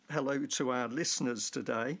hello to our listeners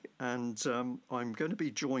today, and I'm going to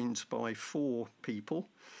be joined by four people.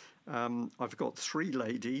 I've got three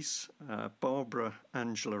ladies, Barbara,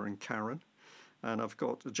 Angela and Karen, and I've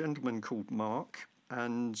got a gentleman called Mark,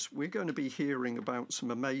 and we're going to be hearing about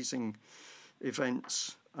some amazing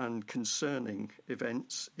events and concerning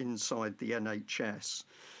events inside the NHS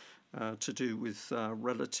to do with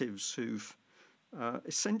relatives who've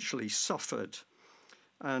essentially suffered.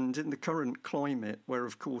 And in the current climate, where,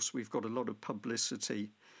 of course, we've got a lot of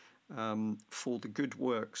publicity for the good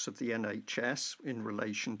works of the NHS in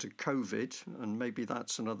relation to COVID, and maybe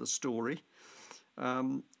that's another story.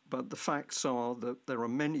 But the facts are that there are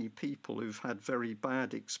many people who've had very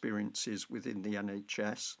bad experiences within the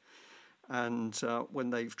NHS. And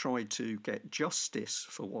when they've tried to get justice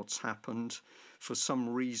for what's happened, for some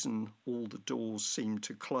reason, all the doors seem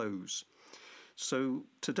to close. So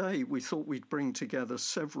today we thought we'd bring together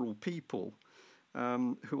several people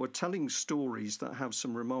who are telling stories that have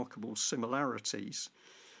some remarkable similarities.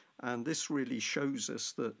 And this really shows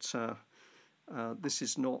us that this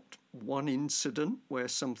is not one incident where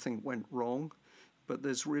something went wrong, but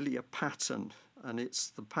there's really a pattern. And it's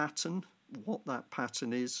the pattern, what that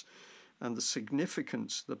pattern is, and the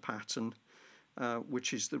significance of the pattern,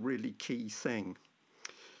 which is the really key thing.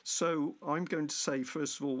 So I'm going to say,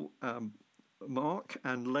 first of all, Mark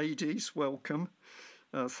and ladies, welcome.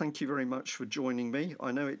 Thank you very much for joining me.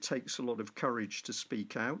 I know it takes a lot of courage to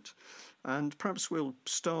speak out. And perhaps we'll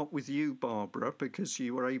start with you, Barbara, because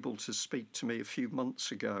you were able to speak to me a few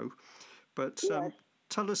months ago. But yes.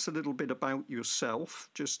 Tell us a little bit about yourself,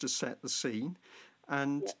 just to set the scene.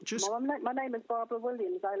 And yes. My name is Barbara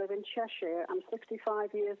Williams. I live in Cheshire. I'm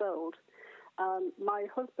 65 years old. My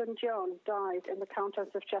husband, John, died in the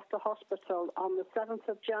Countess of Chester Hospital on the 7th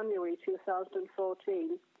of January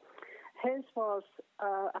 2014. His was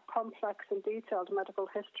a complex and detailed medical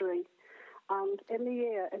history, and in the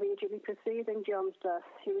year immediately preceding John's death,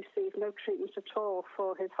 he received no treatment at all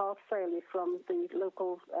for his heart failure from the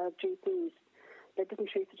local GPs. They didn't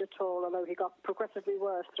treat it at all, although he got progressively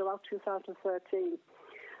worse throughout 2013.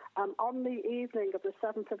 On the evening of the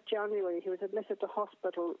 7th of January, he was admitted to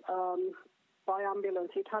hospital by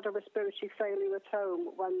ambulance. He'd had a respiratory failure at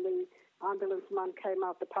home when the ambulance man came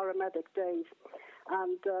out, the paramedic, Dave.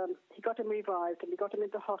 And he got him revived and we got him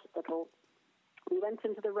into hospital. We went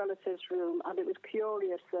into the relatives' room, and it was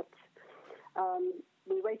curious that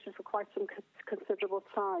we waited for quite some considerable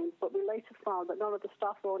time, but we later found that none of the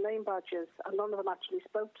staff wore name badges and none of them actually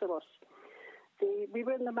spoke to us. We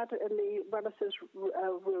were in the relatives'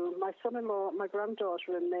 room. My son-in-law, my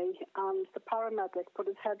granddaughter and me, and the paramedic put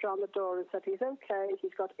his head round the door and said he's okay,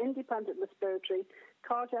 he's got independent respiratory,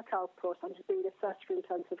 cardiac output, and he's being assessed for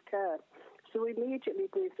intensive care. So we immediately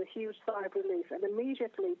breathed a huge sigh of relief, and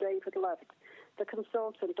immediately David left. The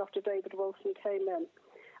consultant, Dr. David Wilson, came in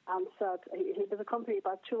and said he was accompanied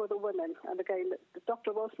by two other women, and again, Dr.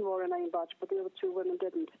 Wilson wore a name badge, but the other two women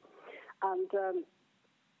didn't. And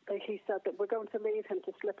he said that we're going to leave him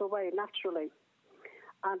to slip away naturally.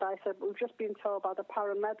 And I said, we've just been told by the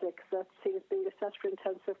paramedics that he was being assessed for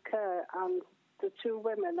intensive care, and the two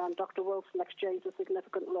women and Dr. Wilson exchanged a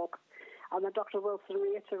significant look. And then Dr. Wilson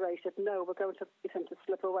reiterated, no, we're going to leave him to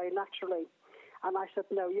slip away naturally. And I said,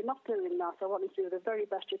 no, you're not doing that. I want you to do the very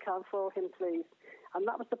best you can for him, please. And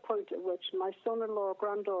that was the point at which my son-in-law,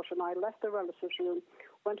 granddaughter, and I left the relatives' room,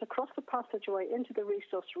 went across the passageway into the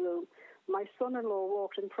resource room. My son-in-law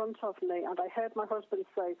walked in front of me, and I heard my husband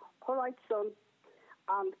say, all right, son.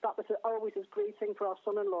 And that was always his greeting for our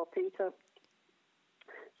son-in-law, Peter.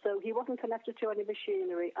 So he wasn't connected to any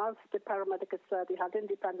machinery. As the paramedic had said, he had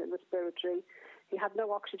independent respiratory. He had no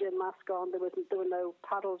oxygen mask on. There were no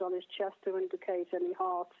paddles on his chest to indicate any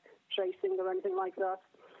heart tracing or anything like that.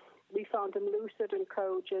 We found him lucid and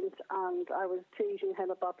cogent, and I was teasing him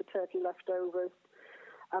about the turkey leftovers.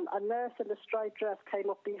 A nurse in a striped dress came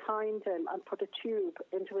up behind him and put a tube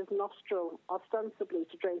into his nostril, ostensibly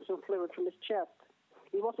to drain some fluid from his chest.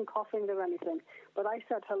 He wasn't coughing or anything, but I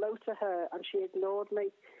said hello to her, and she ignored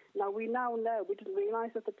me. Now, we now know, we didn't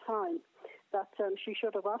realise at the time, that she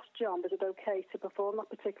should have asked John, was it okay to perform that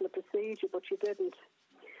particular procedure, but she didn't.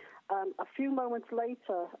 A few moments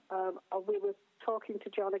later, we were talking to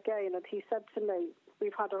John again, and he said to me,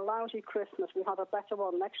 we've had a lousy Christmas, we'll have a better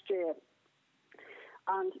one next year.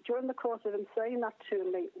 And during the course of him saying that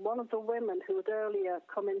to me, one of the women who had earlier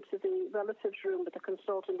come into the relatives' room with the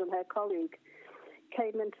consultant and her colleague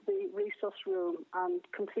came into the resource room and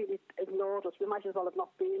completely ignored us. We might as well have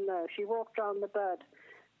not been there. She walked round the bed,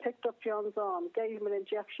 picked up John's arm, gave him an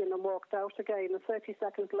injection and walked out again. And 30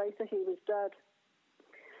 seconds later, he was dead.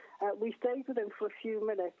 We stayed with him for a few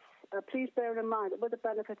minutes, please bear in mind that with the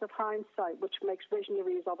benefit of hindsight, which makes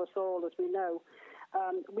visionaries of us all, as we know,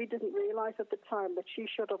 we didn't realise at the time that she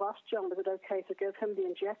should have asked John, was it okay to give him the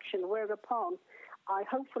injection, whereupon I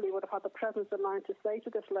hopefully would have had the presence of mind to say to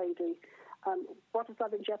this lady, what is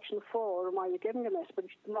that injection for and why are you giving him it? But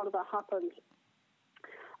none of that happened.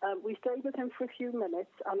 We stayed with him for a few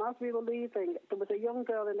minutes, and as we were leaving, there was a young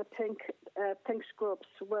girl in a pink scrubs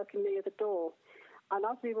working near the door. And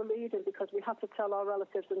as we were leaving, because we had to tell our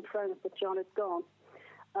relatives and friends that John had gone,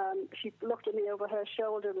 she looked at me over her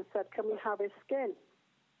shoulder and said, "Can we have his skin?"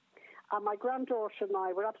 And my granddaughter and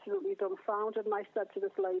I were absolutely dumbfounded, and I said to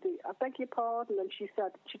this lady, "I beg your pardon," and she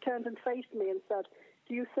turned and faced me and said,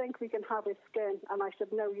 "Do you think we can have his skin?" And I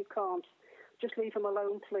said, "No, you can't. Just leave him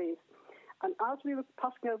alone, please." And as we were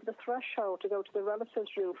passing over the threshold to go to the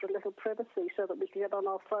relatives' room for a little privacy so that we could get on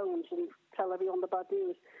our phones and tell everyone the bad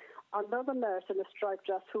news, another nurse in a striped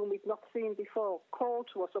dress, whom we'd not seen before, called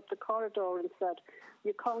to us up the corridor and said,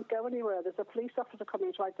 "You can't go anywhere. There's a police officer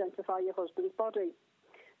coming to identify your husband's body."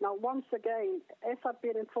 Now, once again, if I'd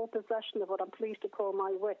been in full possession of what I'm pleased to call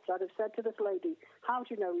my wits, I'd have said to this lady, "How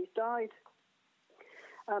do you know he's died?"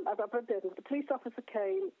 The police officer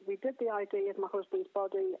came, we did the ID of my husband's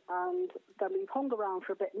body, and then we hung around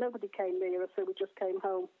for a bit. Nobody came near us, so we just came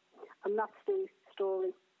home. And that's the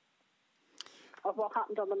story of what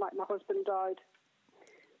happened on the night my husband died.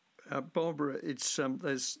 Barbara, it's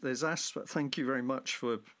there's aspect. Thank you very much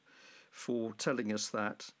for telling us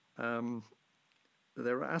that.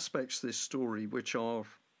 There are aspects to this story which are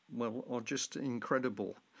just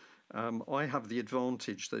incredible. I have the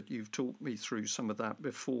advantage that you've talked me through some of that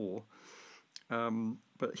before,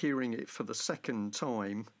 but hearing it for the second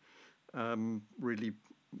time really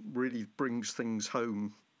brings things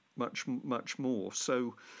home much more.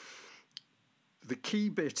 So the key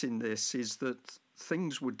bit in this is that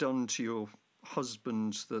things were done to your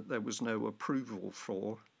husband that there was no approval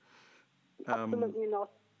for. Absolutely not.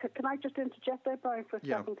 Can I just interject there, Brian, for a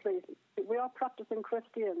second, please? We are practicing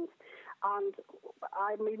Christians, and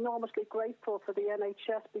I'm enormously grateful for the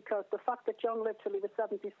NHS, because the fact that John lived till he was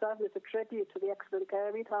 77 is a tribute to the excellent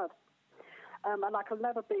care he'd had. And I can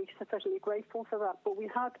never be sufficiently grateful for that. But we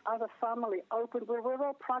had, as a family, we're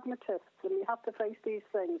all pragmatists, and we have to face these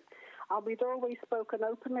things. And we'd always spoken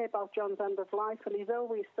openly about John's end of life, and he's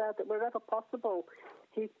always said that wherever possible,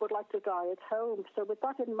 he would like to die at home. So with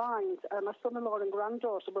that in mind, my son-in-law and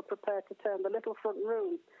granddaughter were prepared to turn the little front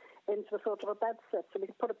room into a sort of a bed sit, so we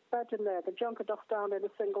could put a bed in there. The John could dock down in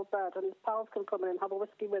a single bed, and his pals can come in and have a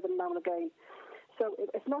whiskey with him now and again. So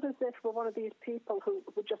it's not as if we're one of these people who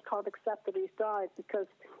just can't accept that he's died, because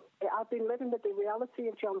I've been living with the reality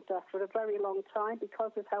of John's death for a very long time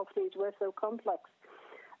because his health needs were so complex.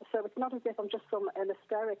 So it's not as if I'm just an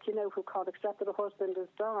hysteric, who can't accept that a husband has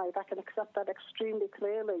died. I can accept that extremely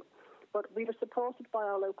clearly. But we were supported by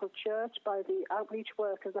our local church, by the outreach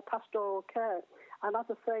workers, the pastoral care. And as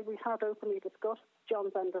I say, we had openly discussed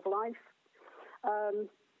John's end of life.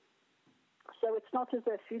 So it's not as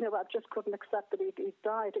if, I just couldn't accept that he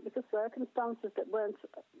died. It was the circumstances that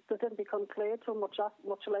didn't become clear till much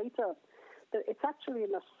later. That it's actually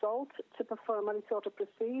an assault to perform any sort of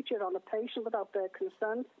procedure on a patient without their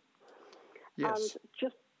consent. Yes.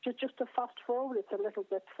 And just to fast forward it a little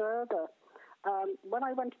bit further, when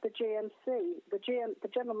I went to the GMC, the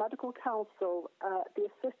General Medical Council, the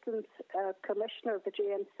Assistant Commissioner of the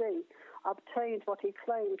GMC obtained what he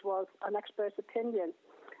claimed was an expert opinion.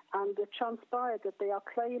 And it transpired that they are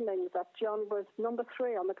claiming that John was number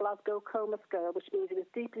 3 on the Glasgow Coma Scale, which means he was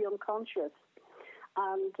deeply unconscious,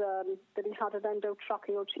 and that he had an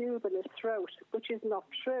endotracheal tube in his throat, which is not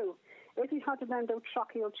true. If he had an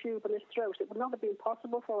endotracheal tube in his throat, it would not have been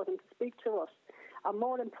possible for him to speak to us. And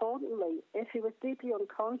more importantly, if he was deeply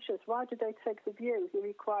unconscious, why did they take the view he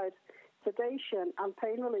required sedation and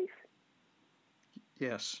pain relief?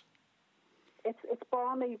 Yes. It's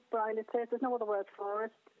balmy, Brian. There's no other word for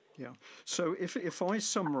it. Yeah. So if I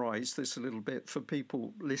summarise this a little bit for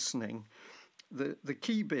people listening, the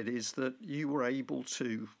key bit is that you were able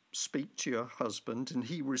to speak to your husband and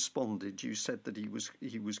he responded. You said that he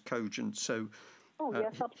was cogent. So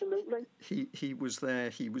yes, absolutely. He was there.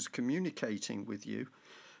 He was communicating with you,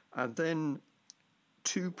 and then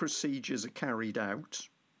 2 procedures are carried out,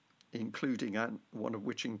 including one of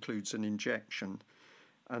which includes an injection.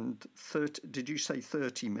 And did you say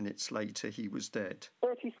 30 minutes later he was dead?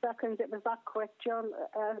 30 seconds. It was that quick, John.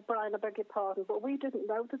 Brian, I beg your pardon. But we didn't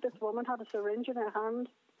know that this woman had a syringe in her hand.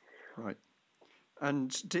 Right.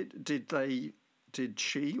 And did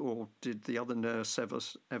she or did the other nurse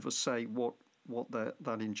ever say what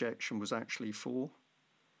that injection was actually for?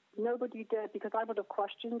 Nobody did, because I would have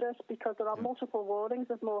questioned it, because there are multiple warnings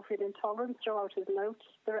of morphine intolerance throughout his notes.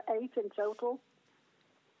 There are 8 in total.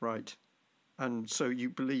 Right. And so you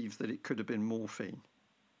believe that it could have been morphine?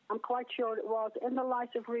 I'm quite sure it was, in the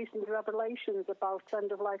light of recent revelations about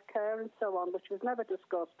end-of-life care and so on, which was never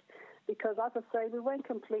discussed. Because, as I say, we weren't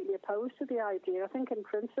completely opposed to the idea. I think, in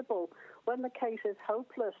principle, when the case is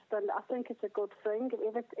hopeless, then I think it's a good thing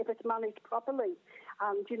if it's managed properly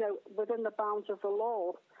and, within the bounds of the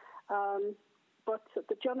law. But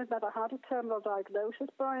John had never had a terminal diagnosis,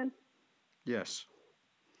 Brian. Yes.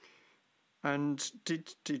 And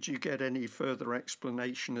did you get any further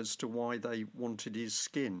explanation as to why they wanted his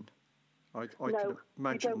skin? I no, can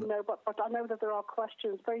imagine. I don't know, but I know that there are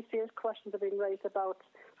questions, very serious questions have been raised about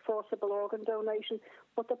forcible organ donation.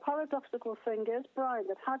 But the paradoxical thing is, Brian,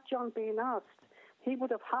 that had John been asked, he would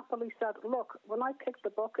have happily said, look, when I kicked the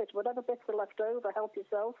bucket, whatever bits are left over, help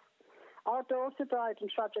yourself. Our daughter died in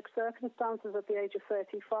tragic circumstances at the age of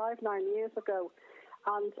 35, 9 years ago,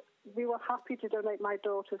 and we were happy to donate my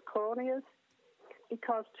daughter's corneas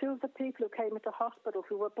because 2 of the people who came into hospital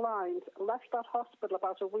who were blind left that hospital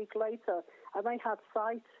about a week later, and they had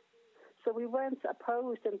sight. So we weren't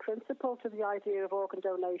opposed in principle to the idea of organ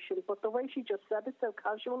donation, but the way she just said it so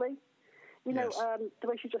casually, the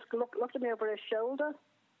way she just looked at me over her shoulder.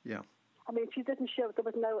 Yeah. I mean, she didn't show, there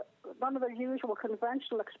was none of the usual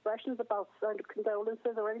conventional expressions about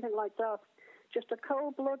condolences or anything like that. Just a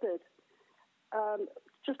cold-blooded,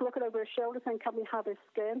 just looking over his shoulder saying, can we have his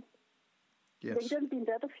skin? Yes. He'd only been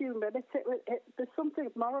dead a few minutes. There's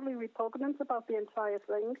something morally repugnant about the entire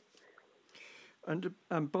thing.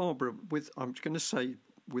 And Barbara, I'm going to say,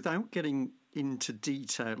 without getting into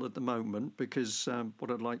detail at the moment, because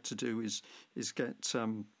what I'd like to do is get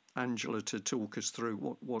Angela to talk us through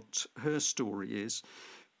what her story is,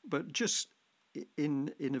 but just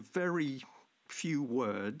in a very few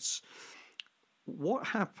words, what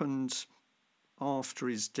happened after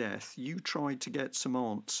his death? You tried to get some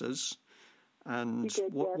answers, and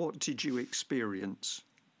what did you experience?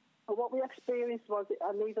 What we experienced was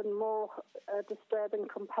an even more disturbing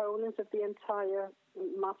component of the entire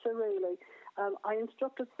matter, really. I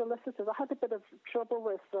instructed solicitors. I had a bit of trouble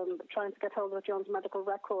with trying to get hold of John's medical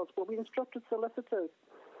records, but we instructed solicitors,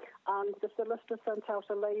 and the solicitor sent out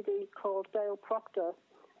a lady called Gail Proctor.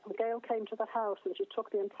 And Gail came to the house and she took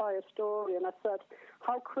the entire story, and I said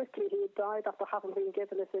how quickly he had died after having been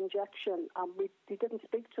given this injection. He didn't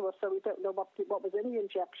speak to us, so we don't know what was in the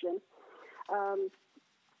injection.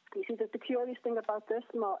 You see, the curious thing about this,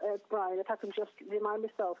 Brian, if I can just remind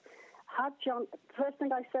myself, first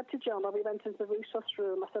thing I said to John when we went into the resus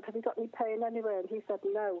room, I said, have you got any pain anywhere? And he said,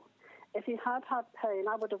 no. If he had pain,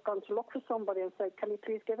 I would have gone to look for somebody and said, can you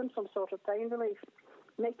please give him some sort of pain relief,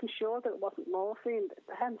 making sure that it wasn't morphine,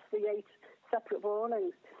 hence the 8 separate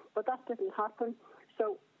warnings. But that didn't happen.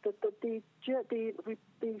 So the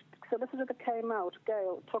solicitor that came out,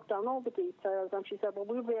 Gail, took down all the details, and she said, well,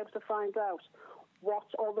 we'll be able to find out what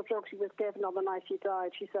all the drugs he was given on the night he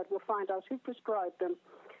died. She said, we'll find out who prescribed them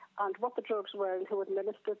and what the drugs were and who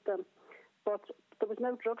administered them. But there was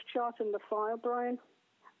no drugs chart in the file, Brian,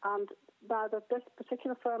 and neither this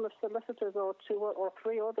particular firm of solicitors or 2 or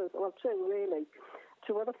 3 others, well, 2 really,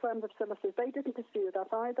 2 other firms of solicitors, they didn't pursue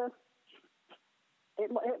that either.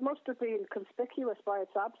 It must have been conspicuous by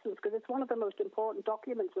its absence, because it's one of the most important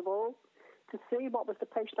documents of all, to see what was the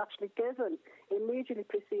patient actually given immediately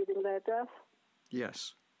preceding their death.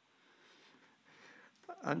 Yes.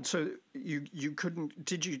 And so you couldn't.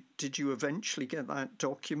 Did you eventually get that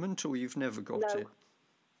document, or you've never got it?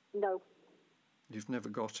 No. You've never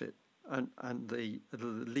got it, and the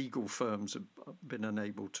legal firms have been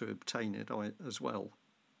unable to obtain it as well.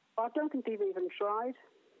 I don't think they've even tried.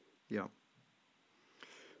 Yeah.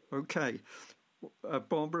 Okay,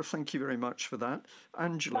 Barbara, thank you very much for that.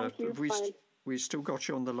 Angela, have we still got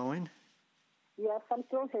you on the line? Yes, I'm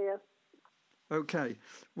still here. Okay.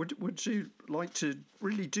 Would you like to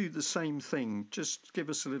really do the same thing? Just give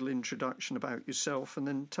us a little introduction about yourself and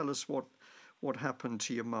then tell us what happened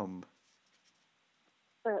to your mum.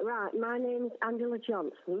 Right, my name's Angela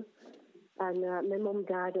Johnson, and my mum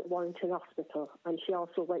died at Warrington Hospital, and she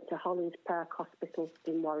also went to Hollands Park Hospital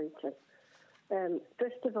in Warrington.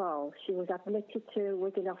 First of all, she was admitted to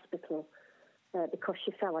Wigan Hospital because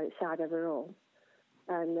she fell outside of her home.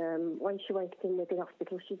 And when she went in Wigan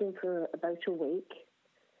Hospital, she'd been for about a week.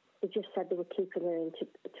 They just said they were keeping her in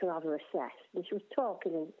to have her assessed. And she was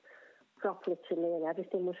talking properly to me and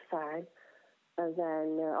everything was fine. And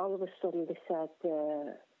then all of a sudden they said,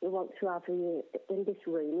 we want to have you in this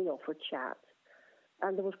room, for a chat.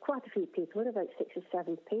 And there was quite a few people, about 6 or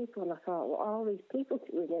 7 people. And I thought, what are all these people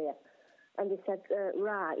doing here? And they said,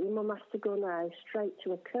 right, your mum has to go now straight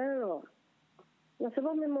to a care home. And I said,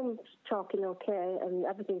 well, my mum's talking okay and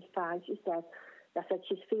everything's fine, she said. I said,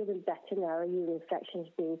 she's feeling better now, her urine infection's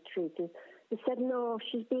being treated. They said, no,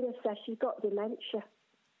 she's been assessed, she's got dementia.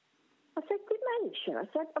 I said, dementia? I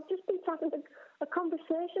said, I've just been having a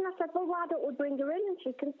conversation. I said, well, why don't we bring her in and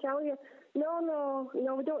she can tell you? No,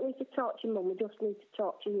 we don't need to talk to your mum, we just need to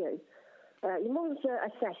talk to you. Your mum's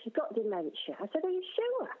assessed, she's got dementia. I said, are you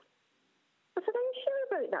sure? I said, are you sure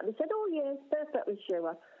about that? They said, oh, yes, perfectly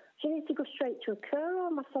sure. She needs to go straight to a care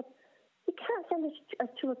home. I said, you can't send her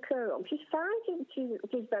to a care home. She's fine. She's a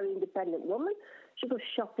very independent woman. She goes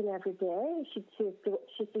shopping every day. She sees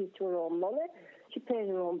to her own money. She pays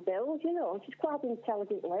her own bills, you know. She's quite an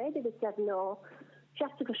intelligent lady. They said, no, she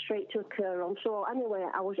has to go straight to a care home. So anyway,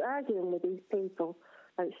 I was arguing with these people,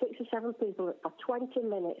 about 6 or 7 people, for 20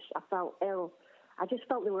 minutes. I felt ill. I just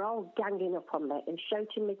felt they were all ganging up on me and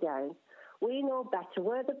shouting me down. We know better.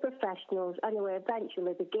 We're the professionals. Anyway,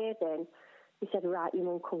 eventually they gave in. He said, right, your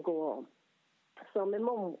mum can go home. So my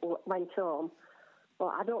mum went home.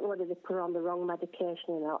 Well, I don't know whether they put her on the wrong medication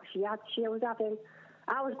or not.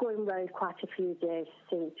 I was going round quite a few days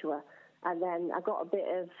seeing to her. And then I got a bit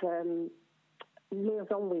of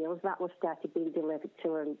Meals on Wheels. That was started being delivered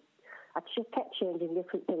to her. And she kept changing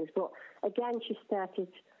different things. But again, she started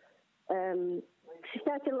acting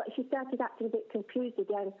a bit confused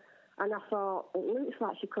again. And I thought, it looks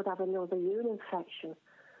like she could have another urine infection.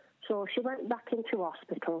 So she went back into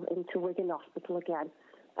hospital, into Wigan Hospital again.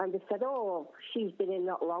 And they said, oh, she's been in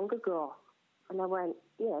not long ago. And I went,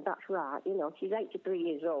 yeah, that's right. You know, she's 83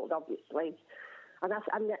 years old, obviously. And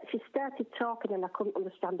she started talking and I couldn't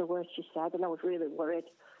understand the words she said. And I was really worried.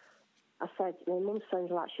 I said, my mum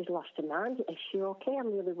sounds like she's lost her mind. Is she okay?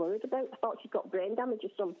 I'm really worried about her. I thought she'd got brain damage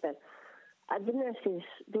or something. And the nurses,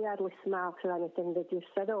 they hardly smiled or anything. They just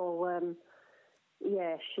said,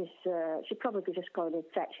 yeah, she probably just got an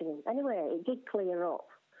infection. Anyway, it did clear up.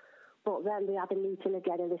 But then they had a meeting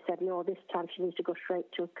again and they said, no, this time she needs to go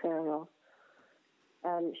straight to a care home.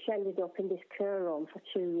 She ended up in this care home for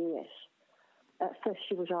 2 years. At first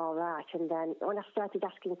she was all right. And then when I started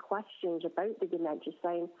asking questions about the dementia,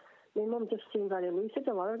 saying, my mum just seemed very lucid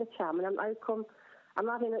a lot of the time. And how come I'm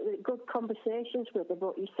having good conversations with her,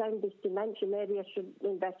 but you sound this dementia, maybe I should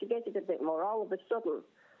investigate it a bit more. All of a sudden,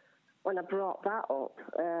 when I brought that up,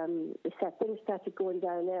 they said things started going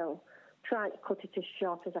downhill, trying to cut it as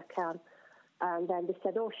short as I can. And then they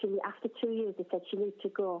said, after 2 years, they said she needs to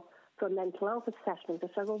go for a mental health assessment. I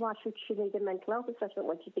said, well, why should she need a mental health assessment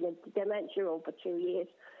when she's been in dementia over 2 years?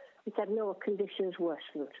 They said, no, her condition's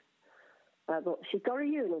worsened. But she's got a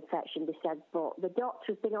urine infection, they said, but the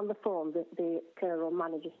doctor's been on the phone, the care home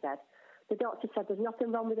manager said. The doctor said there's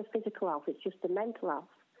nothing wrong with her physical health, it's just the mental health.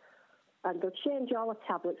 And they'll change all the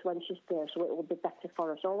tablets when she's there, so it will be better for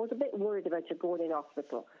her. So I was a bit worried about her going in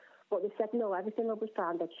hospital. But they said, no, everything will be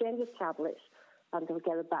fine. They'll change the tablets and they'll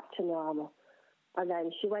get her back to normal. And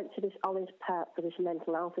then she went to this Orange Park for this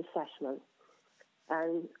mental health assessment.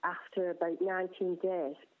 And after about 19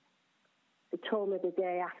 days, they told me the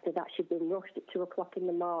day after that she'd been rushed at 2 o'clock in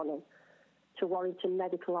the morning to Warrington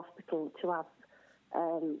Medical Hospital to have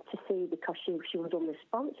to see because she was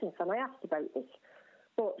unresponsive. And I asked about this.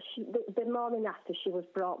 But the morning after, she was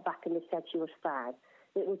brought back and they said she was fine.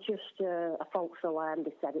 It was just a false alarm,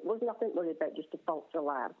 they said. It was nothing worried about, just a false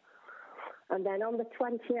alarm. And then on the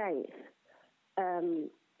 28th,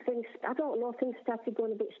 things started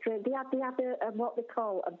going a bit strange. They had what they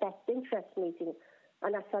call a best interest meeting.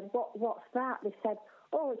 And I said, what's that? They said,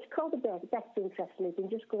 it's called a best interest meeting,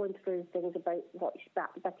 just going through things about what's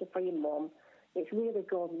better for your mum. It's really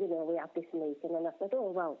good, we had this meeting. And I said,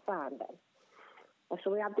 well, fine then.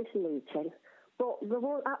 So we had this meeting. But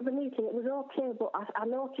at the meeting, it was okay, but I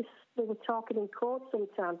noticed they were talking in code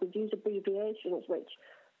sometimes. They'd use abbreviations, which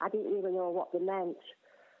I didn't really know what they meant.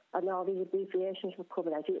 And all these abbreviations were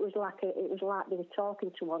coming out. It was like they were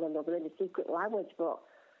talking to one another in a secret language, but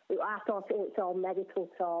I thought it was all medical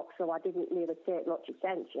talk, so I didn't really take much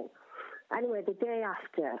attention. Anyway, the day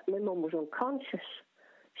after, my mum was unconscious.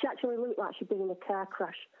 She actually looked like she'd been in a car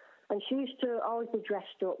crash. And she used to always be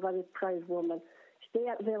dressed up, very proud woman.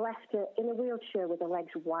 They left her in a wheelchair with her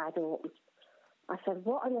legs wide open. I said,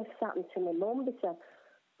 what on earth's happened to my mum? They said,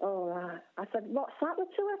 I said, what's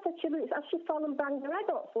happened to her? I said, has she fallen and banged her head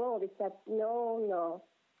on the floor? They said, no.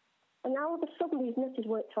 And now all of a sudden, these nurses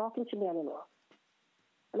weren't talking to me anymore.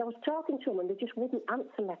 And I was talking to them, and they just wouldn't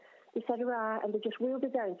answer me. They said, right, and they just wheeled her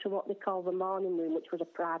down to what they call the morning room, which was a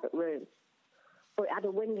private room. But it had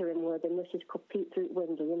a window in where the nurses could peek through the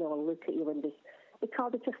window, and look at you. And they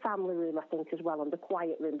called it a family room, I think, as well, and the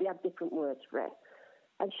quiet room. They had different words for it.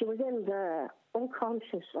 And she was in there,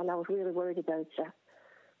 unconscious, and I was really worried about her.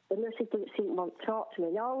 The nurses didn't seem to want to talk to me.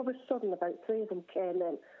 And all of a sudden, about 3 of them came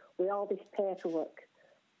in with all this paperwork.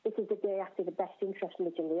 This is the day after the best interest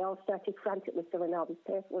meeting. They all started frantically filling all this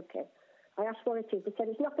paperwork in. I asked what it is. They said,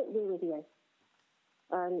 it's nothing to do with you.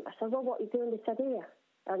 And I said, well, what are you doing? They said, here.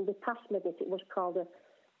 And they passed me this. It was called a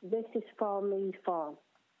This Is For Me form.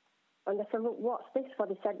 And I said, well, what's this for?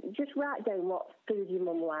 They said, just write down what food your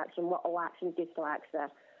mum likes and what likes and dislikes there,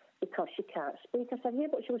 because she can't speak. I said, yeah,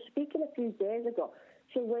 but she was speaking a few days ago.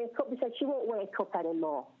 She'll wake up. They said, she won't wake up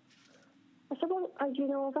anymore. I said, well, how do you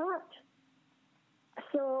know that?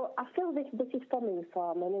 So I filled this This Is For Me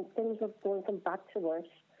form, and things were going from bad to worse.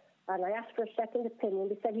 And I asked for a second opinion.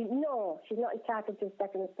 They said, no, she's not entitled to a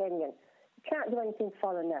second opinion. You can't do anything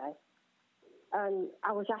for her now. And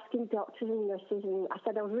I was asking doctors and nurses, and I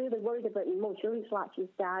said, I was really worried about my mum. She looks like she's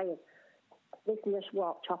dying. This nurse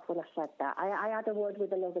walked off when I said that. I had a word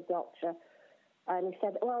with another doctor, and he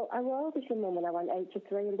said, well, how old is your mum? And I went,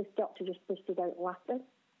 83, and this doctor just busted out laughing.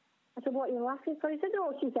 I said, what are you laughing for? He said,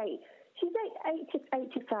 oh, she's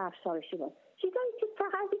 85, sorry, she was. She's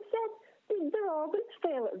 85, he said. They're organs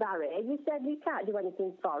fail at that age. He said, you can't do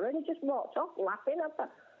anything for her, and he just walked off laughing.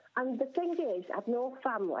 And the thing is, I've no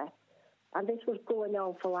family. And this was going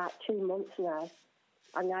on for like 2 months now.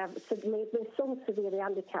 And my son's severely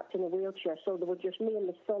handicapped in a wheelchair, so there was just me and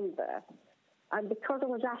my son there. And because I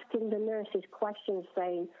was asking the nurses questions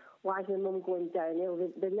saying, why is my mum going downhill,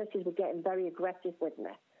 the nurses were getting very aggressive with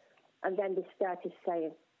me. And then they started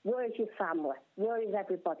saying, where's your family? Where is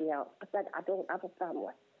everybody else? I said, I don't have a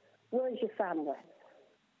family. Where's your family?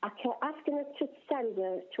 I kept asking her to send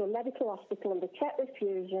her to a medical hospital, and they kept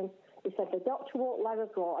refusing. They said the doctor won't let her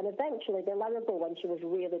go, and eventually they let her go when she was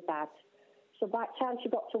really bad. So by the time she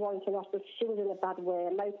got to Warrington Hospital, she was in a bad way.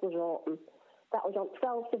 Her mouth was open. That was on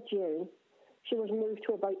 12th of June. She was moved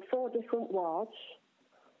to about 4 different wards.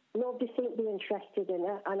 Nobody seemed to be interested in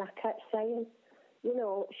her, and I kept saying, you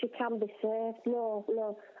know, she can be saved. No.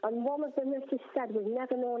 And one of the nurses said, we've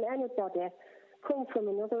never known anybody come from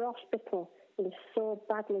another hospital who was so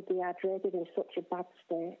badly dehydrated in such a bad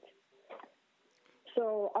state.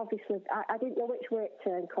 So obviously, I didn't know which way to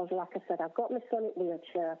turn because, like I said, I've got my son in a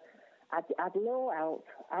wheelchair. I'd no help.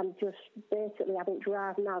 I'm just basically having to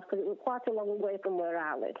drive now because it was quite a long way from where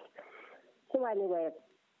I live. So anyway,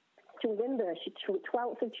 to remember, from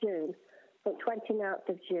 12th of June, from 29th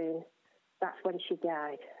of June, that's when she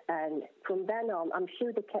died. And from then on, I'm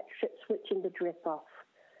sure they kept switching the drip off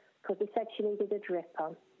because they said she needed a drip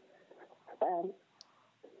on.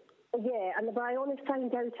 Yeah, and I only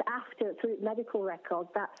found out after, through medical records,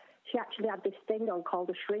 that she actually had this thing on called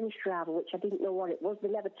a syringe driver, which I didn't know what it was. They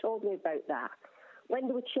never told me about that. When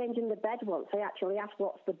they were changing the bed once, I actually asked,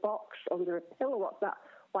 what's the box under a pillow? What's that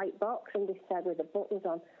white box? And they said, with the buttons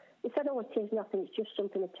on. They said, oh, it is nothing. It's just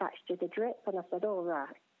something attached to the drip. And I said, all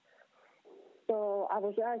right. So I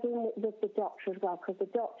was arguing with the doctor as well, because the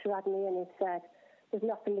doctor had me and he said, there's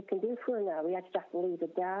nothing we can do for her now. We had to have to leave her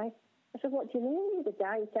die. I said, what do you mean leave her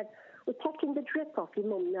die? He said, we're taking the drip off your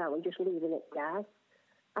mum now and just leaving it die.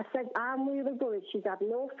 I said, I'm really worried. She's had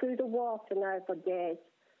no food or water now for days.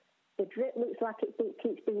 The drip looks like it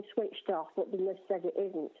keeps being switched off, but the nurse says it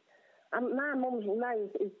isn't. And my mum's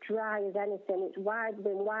mouth is dry as anything. It's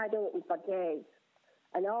been wide open for days.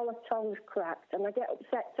 And all her tongue's cracked. And I get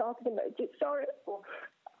upset talking about it. It's sorry.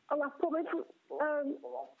 And I told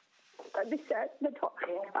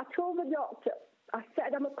the doctor, I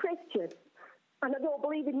said, I'm a Christian. And I don't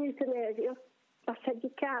believe in euthanasia. I said,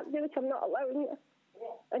 you can't do it. I'm not allowing you.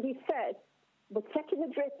 And he said, we're taking the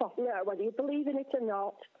drip off now, whether you believe in it or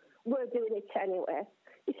not. We're doing it anyway.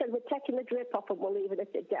 He said, we're taking the drip off and we're leaving her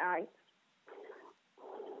to die.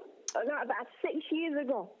 And that about 6 years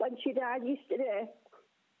ago, when she died yesterday.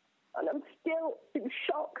 And I'm still in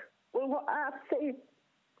shock with what I've seen,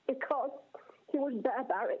 because he was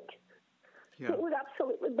barbaric. Yeah. It was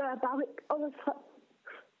absolutely barbaric, honestly.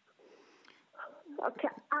 Okay,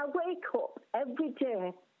 I wake up every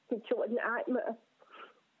day into a nightmare.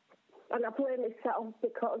 And I blame myself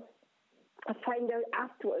because I found out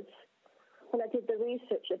afterwards, when I did the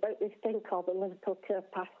research about this thing called the Liverpool Care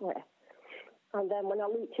Pathway. And then when I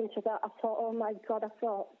looked into that, I thought, oh my God,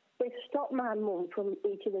 they stopped my mum from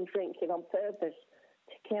eating and drinking on purpose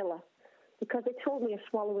to kill her. Because they told me a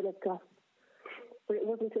swallowing had gone. But it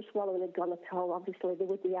wasn't a swallowing had gone at all. Obviously, they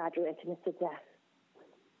were dehydrating her to death.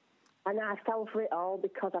 And I fell for it all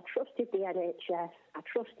because I trusted the NHS. I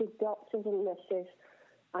trusted doctors and nurses.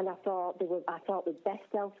 And I thought the best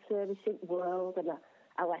health service in the world. And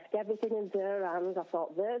I left everything in their hands. I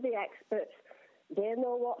thought they're the experts. They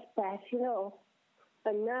know what's best, you know.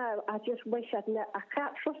 And now I just wish I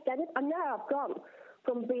can't trust anyone. And now I've gone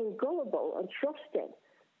from being gullible and trusting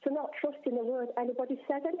to not trusting a word anybody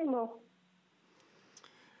said anymore.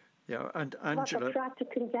 Yeah, and Angela... I've tried to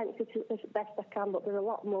condense it as best I can, but there's a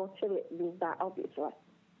lot more to it than that, obviously.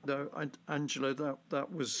 No, and Angela,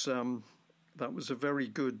 that was a very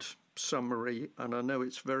good summary, and I know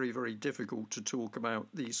it's very, very difficult to talk about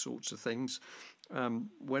these sorts of things.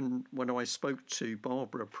 When I spoke to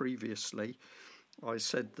Barbara previously, I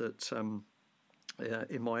said that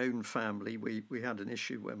in my own family we had an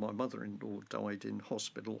issue where my mother-in-law died in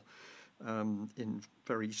hospital in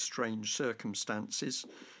very strange circumstances,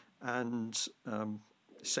 and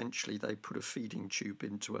essentially they put a feeding tube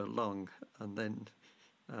into her lung and then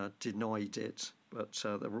denied it, but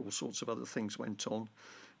there were all sorts of other things went on,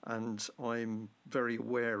 and I'm very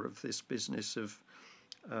aware of this business of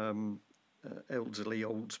elderly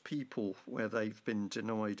old people where they've been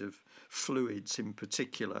denied of fluids in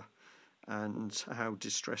particular, and how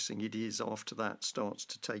distressing it is after that starts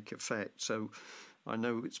to take effect. So I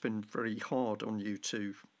know it's been very hard on you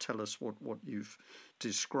to tell us what you've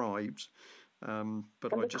described.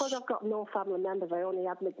 But because I've got no family members, I only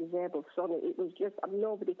had my disabled son. It was just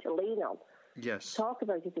nobody to lean on. Yes. Talk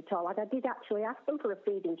about it at all. And I did actually ask them for a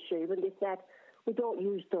feeding tube, and they said, we don't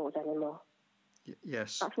use those anymore.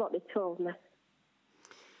 Yes. That's what they told me.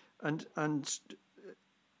 And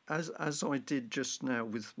as I did just now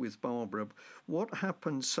with Barbara, what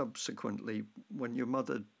happened subsequently when your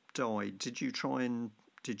mother died? Did you try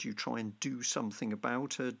and do something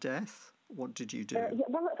about her death? What did you do?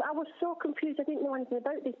 Well, I was so confused. I didn't know anything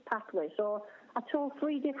about this pathway, so I told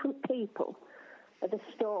 3 different people the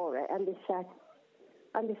story, and they said,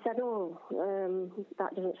 "Oh,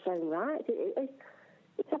 that doesn't sound right."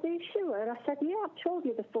 Are you sure? And I said, "Yeah, I've told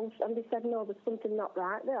you the full." And they said, "No, there's something not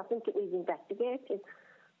right there. I think it needs investigating."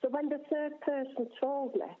 So when the third person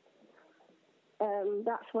told me,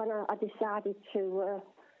 that's when I decided to.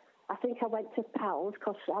 I think I went to PALS,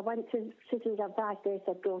 because I went to Citizens Advice. They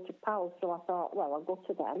said go to PALS, so I thought, well, I'll go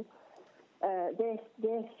to them.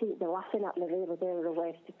 They seemed laughing at me, really. They were a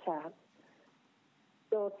waste of time.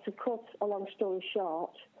 So to cut a long story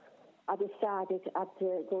short, I decided I'd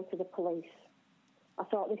go to the police. I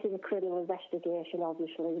thought, this is a criminal investigation,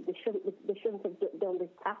 obviously. They shouldn't have done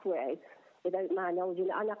this pathway without my knowledge.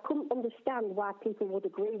 And I couldn't understand why people would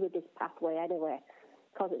agree with this pathway anyway,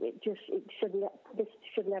 because this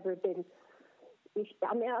should never have been.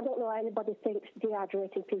 I mean, I don't know how anybody thinks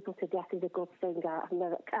dehydrating people to death is a good thing. I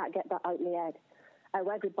can't get that out of my head. How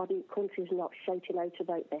everybody in the country is not shouting out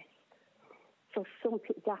about this. So some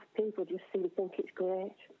daft people just seem to think it's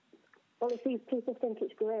great. Well, if these people think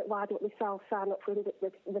it's great, why don't they sign up for it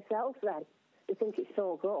themselves then? They think it's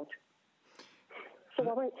so good. So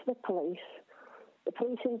I went to the police. The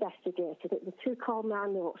police investigated it. The 2 called my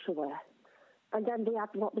notes away. And then they had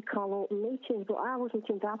what they call open meetings, but I wasn't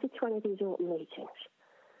invited to any of these open meetings.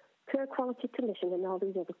 Care Quality Commission and all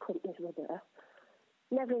these other companies were there.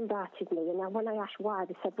 Never invited me. And when I asked why,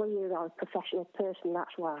 they said, well, you're a professional person,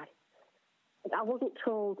 that's why. And I wasn't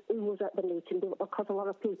told who was at the meeting because a lot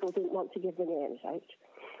of people didn't want to give their names out.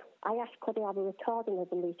 I asked, could I have a recording of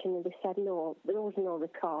the meeting? And they said, no, there was no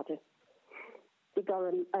recording. They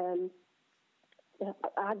got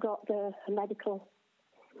I got the medical...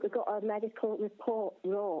 We got a medical report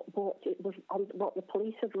wrote, but it was on what the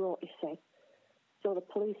police had wrote, you see. So the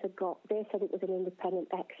police they said it was an independent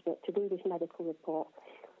expert to do this medical report.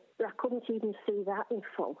 But I couldn't even see that in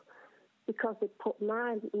full because they put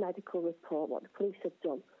my medical report, what the police had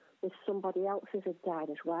done, with somebody else's had died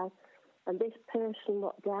as well. And this person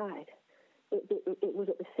what died, it was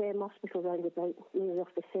at the same hospital round about nearly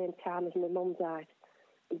off the same time as my mum died.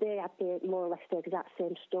 They had more or less the exact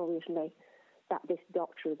same story as me, that this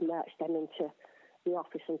doctor had marched them into the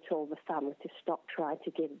office and told the family to stop trying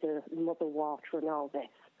to give the mother water and all this.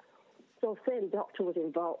 So the same doctor was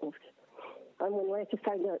involved. And when later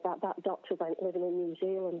found out that doctor went living in New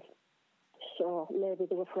Zealand, so maybe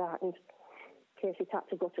they were frightened in case he had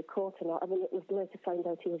to go to court or not. I mean, it was later found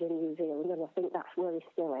out he was in New Zealand, and I think that's where he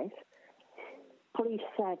still is. Police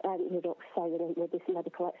said, ended up saying with this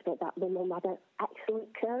medical expert that my mum had an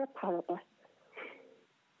excellent care, apparently.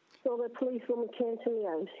 So the policewoman came to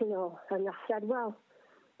my house, and I said, well,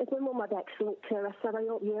 if my mum had excellent care, I said, I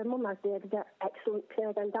hope your mum had excellent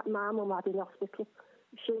care, then that my mum had in hospital.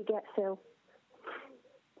 She gets ill.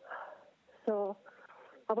 So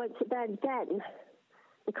I went to bed then,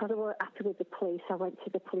 because I weren't happy with the police, I went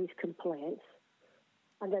to the police complaints.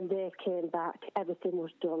 And then they came back, everything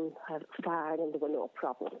was done fine and there were no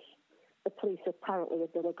problems. The police apparently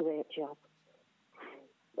had done a great job.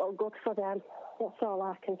 Well, good for them. That's all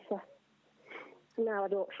I can say. Now I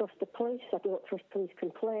don't trust the police. I don't trust police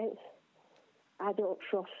complaints. I don't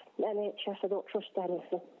trust NHS. I don't trust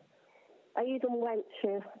anything. I even went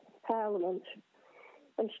to Parliament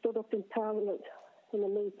and stood up in Parliament in a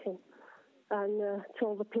meeting and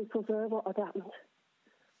told the people there what had happened,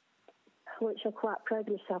 which I'm quite proud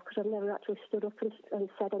of myself because I've never actually stood up and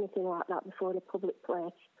said anything like that before in a public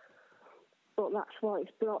place. But that's why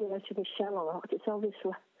it's brought me out of my shell a lot. It's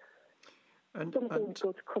obviously something good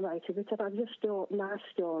to come out of it, and I just thought my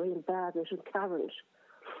story and Barbara's and Karen's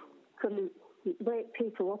can wake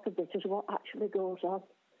people up a bit as what actually goes on.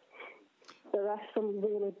 There are some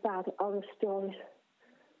really bad horror stories,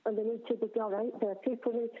 and they need to be got out there.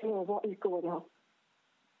 People need to know what is going on,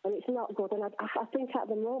 and it's not good. And I think at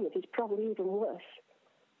the moment it's probably even worse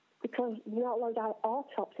because not allowed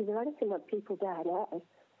autopsies or anything when people die now.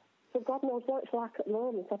 So God knows what it's like at the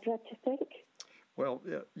moment. I dread to think. Well,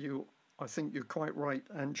 yeah, I think you're quite right,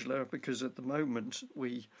 Angela, because at the moment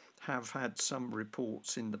we have had some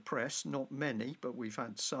reports in the press, not many, but we've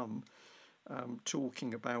had some,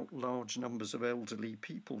 talking about large numbers of elderly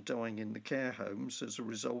people dying in the care homes as a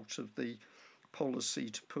result of the policy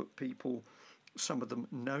to put people, some of them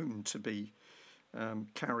known to be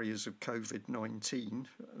carriers of COVID-19,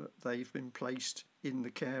 they've been placed in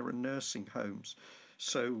the care and nursing homes.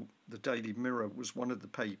 So the Daily Mirror was one of the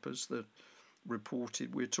papers that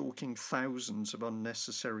reported we're talking thousands of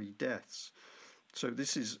unnecessary deaths. So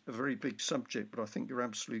this is a very big subject, but I think you're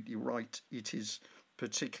absolutely right. It is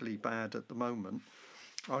particularly bad at the moment.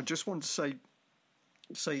 I just want to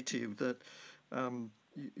say to you that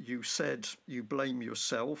you said you blame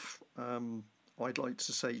yourself. I'd like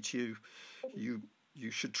to say to you,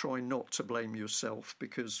 you should try not to blame yourself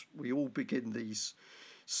because we all begin these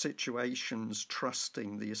situations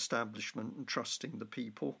trusting the establishment and trusting the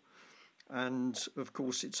people. And of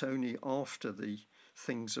course, it's only after the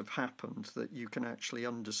things have happened that you can actually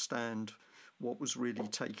understand what was really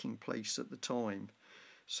taking place at the time.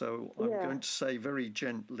 So I'm going to say very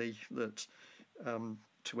gently that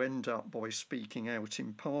to end up by speaking out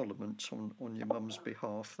in Parliament on your mum's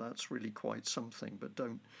behalf, that's really quite something. But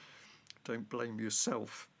don't blame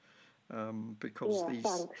yourself because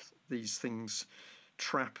these things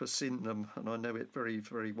trap us in them, and I know it very,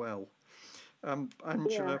 very well.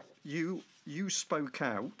 Angela, you spoke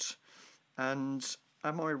out, and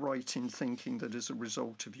am I right in thinking that as a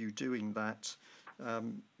result of you doing that,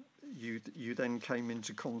 you then came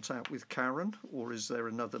into contact with Karen, or is there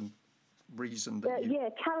another reason that you... Yeah,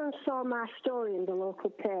 Karen saw my story in the local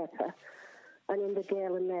paper and in the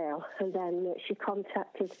Daily Mail, and then she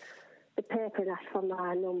contacted the paper and asked for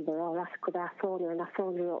my number, or asked could I phone her, and I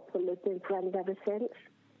phoned her up, and we've been friends ever since.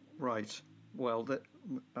 Right. Well,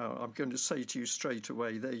 I'm going to say to you straight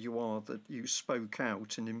away, there you are, that you spoke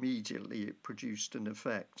out and immediately it produced an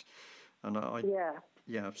effect. And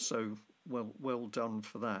so well done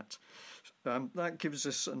for that. That gives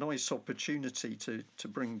us a nice opportunity to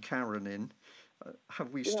bring Karen in. Have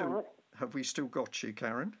we still got you,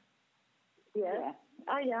 Karen? Yeah.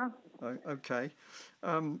 Yeah. Oh, okay.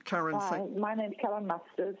 Karen, hi, my name's Karen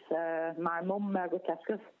Masters. My mum, Margaret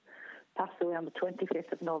Escott, passed away on the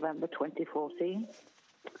 25th of November 2014.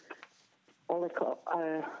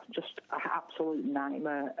 Just an absolute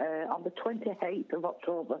nightmare. On the 28th of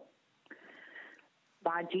October,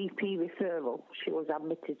 by GP referral, she was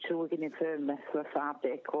admitted to Wigan Infirmary for a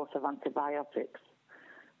 5-day course of antibiotics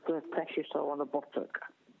for a pressure sore on the buttock.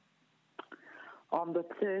 On the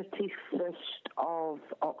 31st of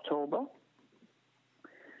October,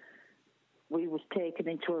 we was taken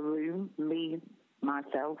into a room, me, my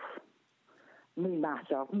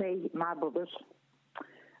brothers,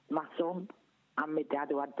 my son, and my dad,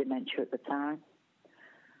 who had dementia at the time.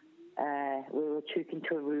 We were taken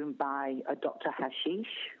to a room by a Dr.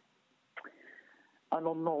 Hashish, and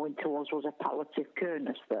unknown to us was a palliative care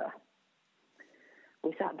nurse there.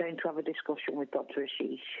 We sat down to have a discussion with Dr.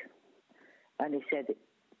 Hashish, and he said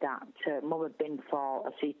that Mum had been for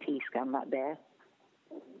a CT scan that day,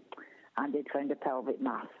 and they'd found a pelvic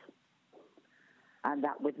mass. And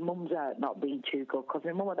that with Mum's heart not being too good, because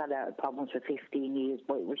my mum had heart problems for 15 years,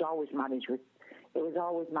 but it was always managed with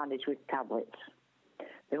tablets.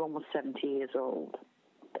 My mum was 70 years old.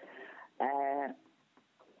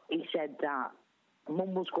 He said that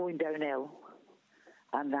Mum was going downhill,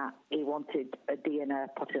 and that he wanted a DNA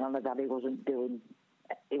put on her that he wasn't doing.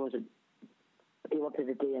 He wanted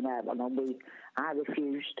a DNA, and I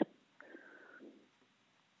refused.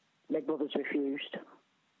 My brothers refused.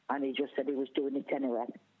 And he just said he was doing it anyway.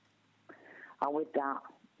 And with that,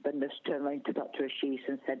 the nurse turned around to Dr. Ashish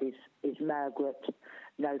and said, is Margaret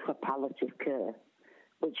now for palliative care?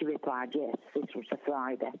 Which he replied, yes, this was a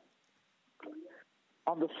Friday.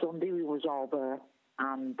 On the Sunday, we was all there,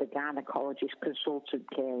 and the gynaecologist consultant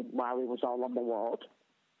came while we was all on the ward.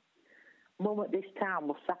 Mum at this time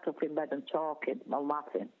was sat up in bed and talking and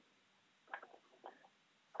laughing.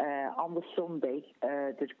 On the Sunday,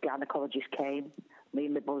 the gynaecologist came, me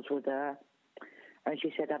and my brothers were there, and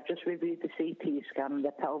she said, I've just reviewed the CT scan and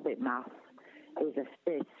the pelvic mass is a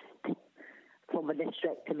cyst from a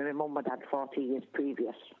hysterectomy my mum had 40 years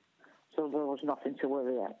previous. So there was nothing to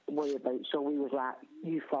worry about. So we was like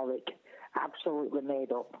euphoric, absolutely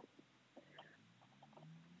made up.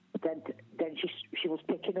 Then she was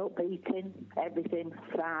picking up, eating, everything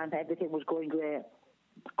fine, everything was going great.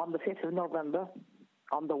 On the 5th of November,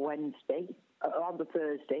 on the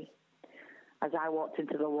Thursday, as I walked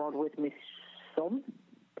into the ward with my son,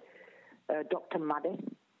 Dr. Maddie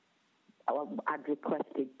had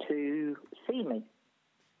requested to see me.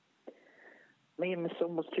 Me and my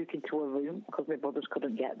son was taken to a room because my brothers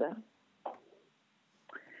couldn't get there.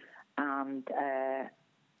 And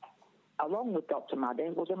along with Dr. Maddie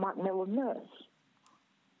was a Macmillan nurse.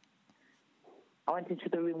 I went into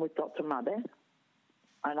the room with Dr. Maddie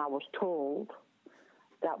and I was told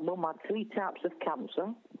that Mum had 3 types of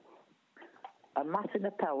cancer, a mass in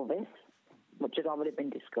the pelvis, which had already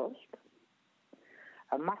been discussed,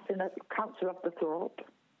 a mass in the cancer of the throat,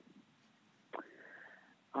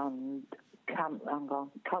 and cancer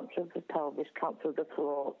of the pelvis, cancer of the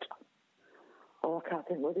throat. Oh, I can't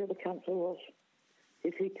think what the other cancer was.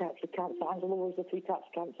 The 3 types of cancer. Angela, was the 3 types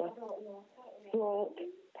of cancer? I don't know. Throat,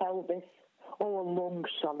 pelvis,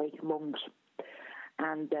 lungs.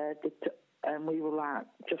 And we were like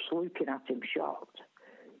just looking at him shocked.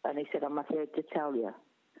 And he said, I'm afraid to tell you,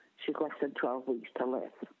 she's less than 12 weeks to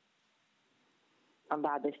live. And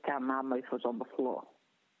by this time, my mouth was on the floor.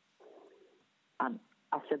 And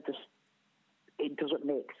I said, it doesn't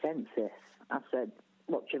make sense, this. I said,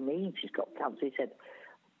 what do you mean she's got cancer? He said,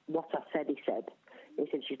 what I said, he said,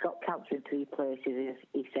 she's got cancer in 3 places.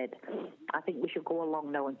 He said, I think we should go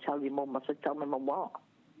along now and tell your mum. I said, tell me, Mum, what?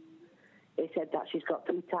 He said that she's got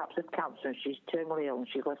 3 types of cancer and she's terminally ill and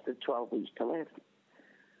she's less than 12 weeks to live.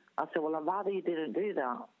 I said, well, I'd rather you didn't do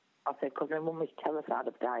that. I said, because my mum is terrified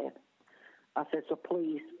of dying. I said, so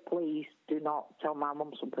please do not tell my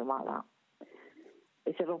mum something like that.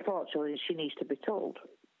 He said, unfortunately, she needs to be told.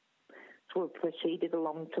 So we proceeded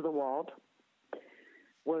along to the ward,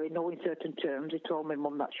 where in no uncertain terms, he told my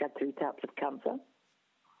mum that she had 3 types of cancer.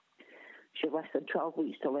 She had less than 12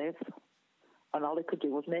 weeks to live, and all he could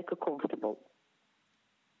do was make her comfortable.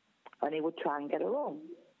 And he would try and get her home.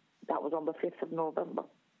 That was on the 5th of November.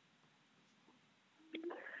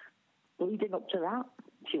 Leading up to that,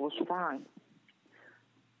 she was fine.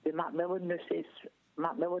 The Macmillan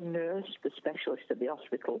nurse, the specialist at the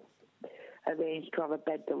hospital, arranged to have a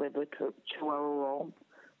bed delivered to our home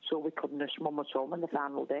so we could nurse Mum at home in the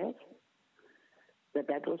final days. The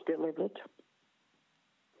bed was delivered.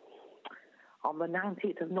 On the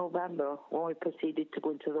 19th of November, when we proceeded to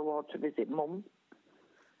go into the ward to visit Mum,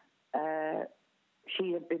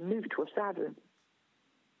 she had been moved to a side room,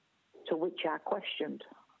 to which I questioned,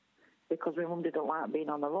 because my mum didn't like being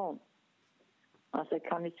on her own. I said,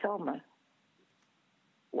 can you tell me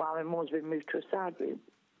why my mum's been moved to a side room?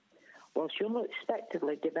 Well, she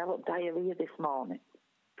unexpectedly developed diarrhoea this morning.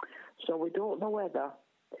 So we don't know whether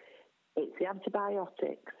it's the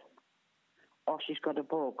antibiotics or she's got a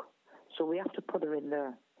bug. So we have to put her in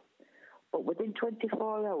there. But within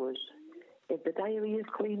 24 hours, if the diarrhea is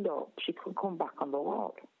cleaned up, she can come back on the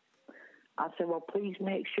ward. I said, well, please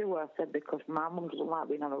make sure, I said, because my mum doesn't like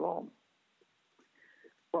being on her own.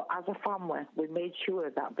 But as a family, we made sure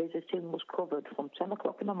that visiting was covered from 10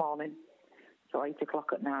 o'clock in the morning to 8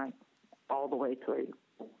 o'clock at night, all the way through.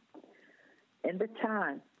 In the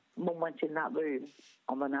time Mum went in that room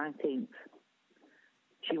on the 19th,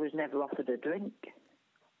 she was never offered a drink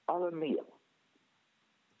or a meal.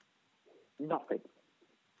 Nothing.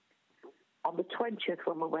 On the 20th,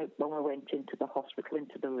 when we went into the hospital,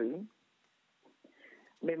 into the room,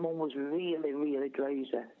 my mum was really, really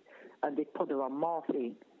drowsy, and they put her on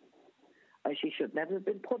morphine. And she should never have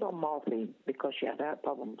been put on morphine because she had heart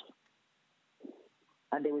problems.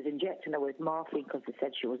 And they was injecting her with morphine because they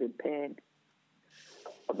said she was in pain.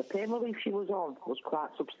 But the pain relief she was on was quite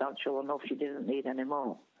substantial enough she didn't need any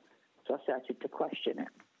more. So I started to question it,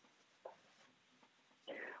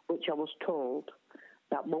 which I was told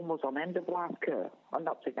that Mum was on end-of-life care and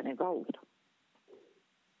not to get involved.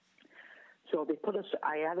 So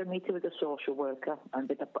I had a meeting with a social worker and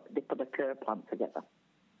they put a care plan together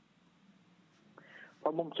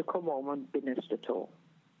for Mum to come home and be nursed at home.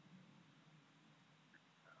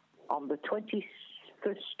 On the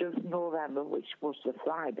 21st of November, which was the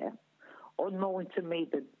Friday, Unknown to me,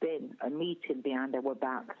 there'd been a meeting behind our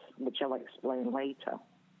backs, which I'll explain later.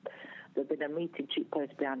 There'd been a meeting took place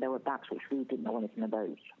behind our backs, which we didn't know anything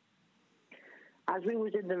about. As we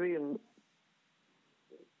was in the room,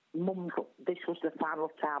 Mum, this was the final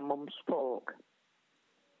time Mum spoke.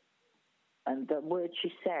 And the words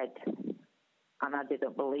she said, and I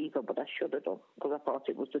didn't believe her, but I should have done, because I thought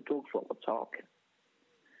it was the drugs what were talking.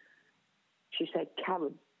 She said,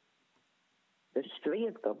 Karen, there's 3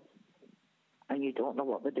 of them, and you don't know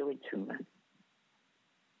what they're doing to me.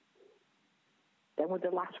 Then were the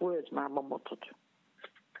last words my mum uttered.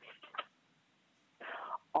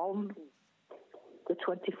 On the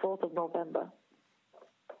 24th of November,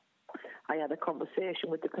 I had a conversation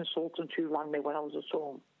with the consultant who rang me when I was at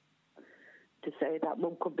home to say that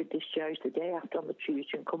Mum could be discharged the day after on the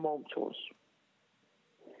Tuesday and come home to us.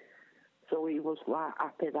 So he was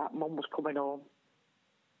happy that Mum was coming home.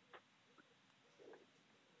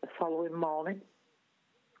 The following morning,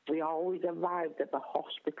 we always arrived at the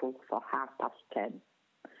hospital for 10:30,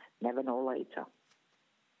 never no later.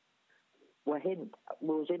 We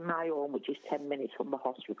was in my home, which is 10 minutes from the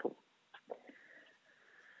hospital.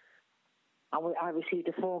 And I received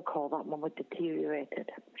a phone call that Mum had deteriorated.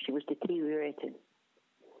 She was deteriorating.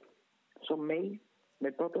 So me, my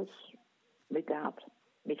brothers, my dad,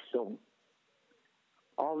 my son,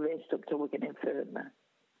 all raced up to Wigan Infirmary.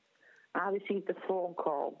 I received a phone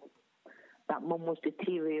call that Mum was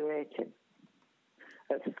deteriorating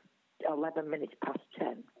at 11 minutes past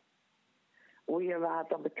 10. We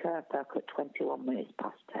arrived on the car park at 21 minutes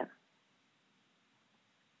past 10.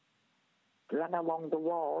 Ran along the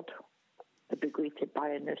ward to be greeted by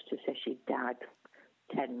a nurse to say she died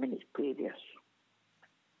 10 minutes previous.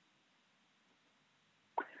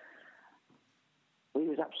 We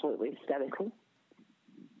was absolutely hysterical.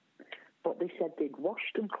 But they said they'd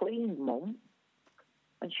washed and cleaned Mum,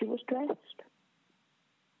 and she was dressed.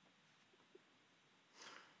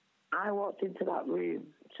 I walked into that room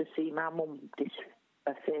to see my mum.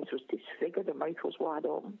 Her face was disfigured, her mouth was wide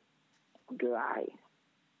open, dry.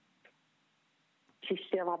 She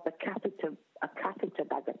still had a catheter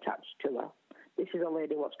bag attached to her. This is a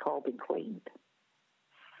lady what's called been cleaned.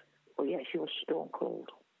 But yet she was stone cold.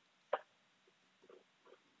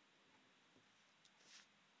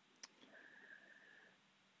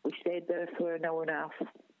 We stayed there for an hour and a half.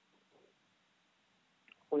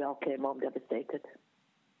 We all came home devastated.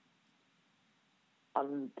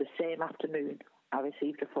 On the same afternoon, I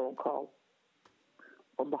received a phone call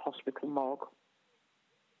from the hospital morgue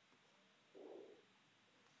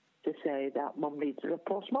to say that Mum needs a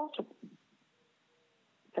post-mortem.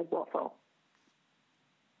 I said, what for?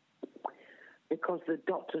 Because the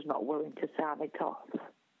doctor's not willing to sign it off.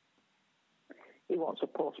 He wants a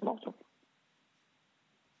post-mortem.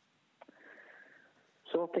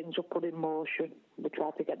 So things were put in motion. We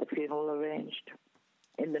tried to get the funeral arranged.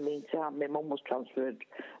 In the meantime, my mum was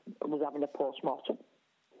having a post-mortem.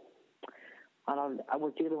 And I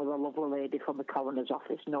was dealing with a lovely lady from the coroner's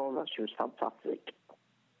office, Nora. She was fantastic.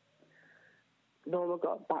 Nora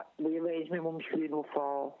got back. We arranged my mum's funeral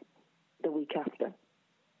for the week after.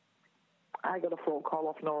 I got a phone call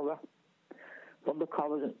off Nora from the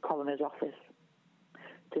coroner's office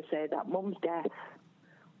to say that Mum's death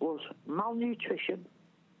was malnutrition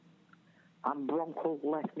and bronchial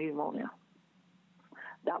left pneumonia.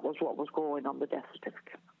 That was what was going on the death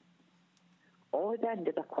certificate. Only then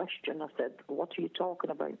did I question. I said, what are you talking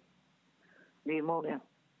about? Pneumonia.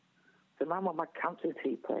 The man had cancer in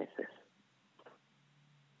 3 places.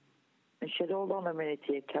 And she said, hold on a minute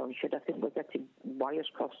here, Karen. She said, I think we're getting wires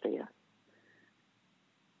crossed here.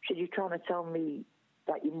 She said, you're trying to tell me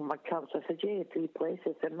that your mum had cancer? I said, yeah, 3 places.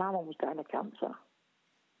 I said, my mum was dying of cancer.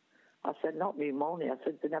 I said, not pneumonia. I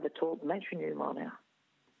said, they never mentioned pneumonia.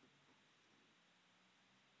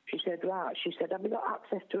 She said, right. She said, have you got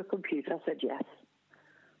access to a computer? I said, yes.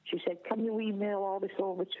 She said, can you email all this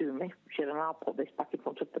over to me? She said, and I'll put this back in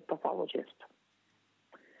front of the pathologist.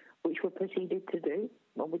 Which we proceeded to do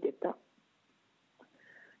when we did that.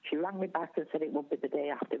 She rang me back and said it would be the day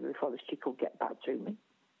after before she could get back to me.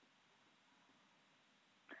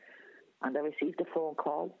 And I received a phone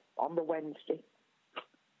call on the Wednesday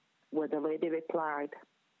where the lady replied,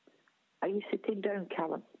 are you sitting down,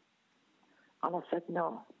 Karen? And I said,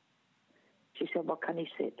 no. She said, well, can you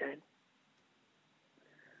sit down?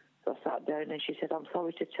 So I sat down and she said, I'm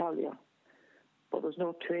sorry to tell you, but there's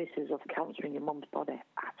no traces of cancer in your mum's body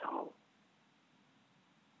at all.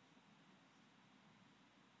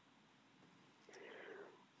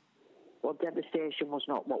 Well, devastation was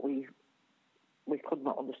not what we could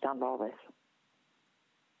not understand all this.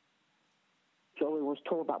 So we was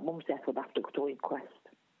told that Mum's death would have to go to inquest.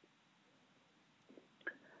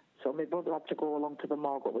 So my brother had to go along to the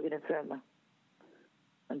morgue at Wigan Infirmary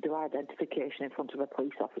and do identification in front of a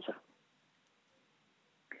police officer,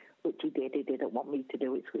 which he did. He didn't want me to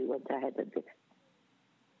do it, so he went ahead and did it.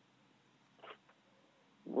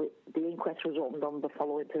 The inquest was opened on the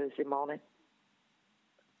following Thursday morning,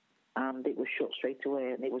 and it was shut straight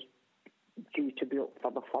away, and it was due to be up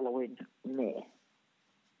for the following May.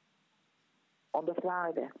 On the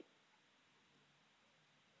Friday,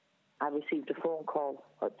 I received a phone call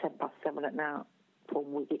at 7:10 at night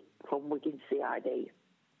from Wigan CID,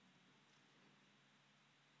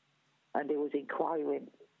 and they was inquiring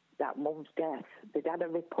that Mum's death. They'd had a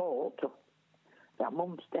report that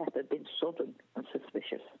Mum's death had been sudden and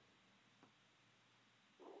suspicious.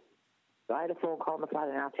 So I had a phone call on the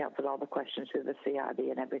Friday night to answer all the questions to the CID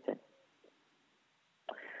and everything.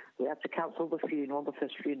 We had to cancel the funeral, the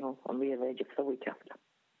first funeral, and rearrange it for the week after.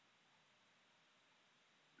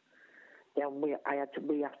 Then we had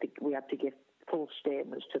to give full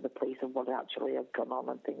statements to the police of what actually had gone on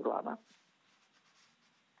and things like that.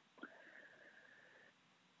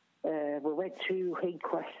 We went to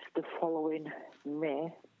inquest the following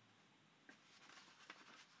May,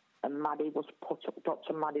 and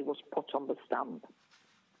Dr. Maddie was put on the stand.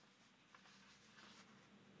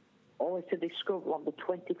 Only to discover on the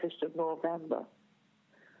 21st of November,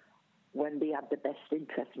 when they had the best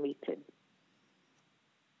interest meeting,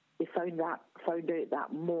 they found out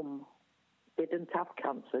that Mum didn't have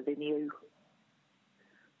cancer, they knew.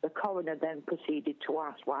 The coroner then proceeded to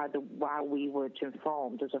ask why we weren't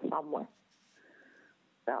informed as a family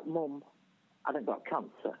that Mum hadn't got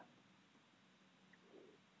cancer.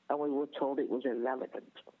 And we were told it was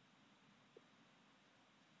irrelevant.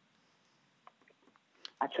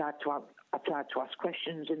 I tried to ask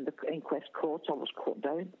questions in the inquest court. I was cut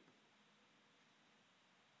down.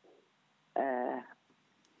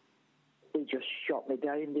 They just shot me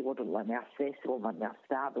down. They wouldn't let me ask this, they wouldn't let me ask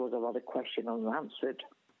that. There was a lot of questions unanswered.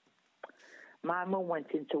 My mum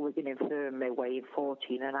went into Wigan Infirmary weighing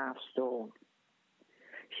 14.5 stone.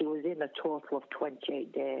 She was in a total of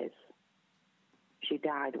 28 days. She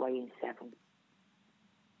died weighing 7.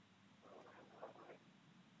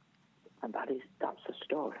 And that's the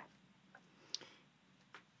story.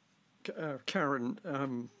 Karen,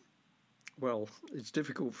 well, it's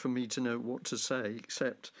difficult for me to know what to say,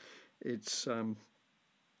 except it's a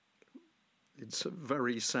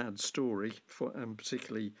very sad story, and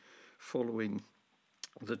particularly following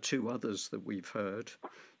the two others that we've heard.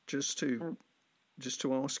 Just to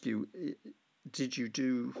ask you, did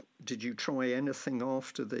you try anything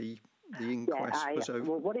after the inquest was over?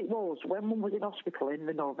 Well, what it was, when Mum was in hospital in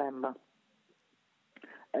November,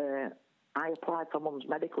 I applied for Mum's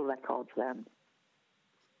medical records then,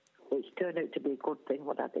 which turned out to be a good thing,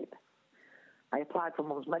 what I did. I applied for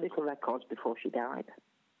Mum's medical records before she died.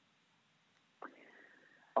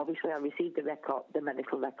 Obviously, I received the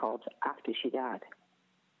medical records after she died.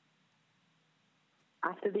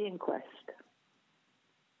 After the inquest,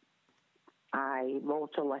 I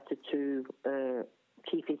wrote a letter to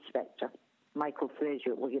Chief Inspector Michael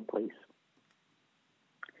Fraser at Wigan Police.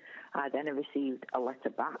 I then received a letter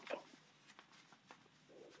back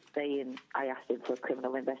saying I asked him for a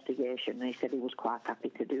criminal investigation, and he said he was quite happy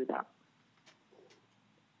to do that.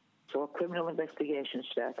 So a criminal investigation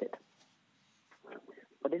started.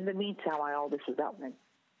 But in the meantime, while all this was happening,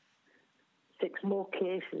 6 more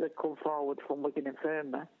cases had come forward from Wigan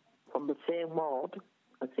Infirmary, from the same ward,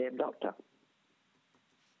 the same doctor.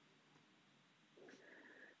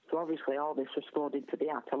 So obviously all this was thrown into the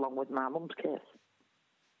hat along with my mum's case.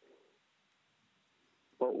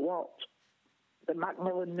 But what the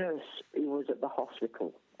Macmillan nurse who was at the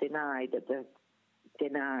hospital denied at the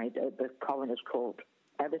coroner's court,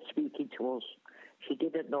 ever speaking to us, she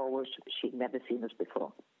didn't know us, she'd never seen us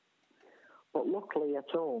before. But luckily at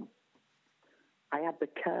home, I had the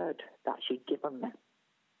card that she'd given me.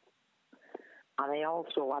 And I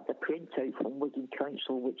also had the printout from Wigan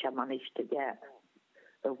Council, which I managed to get,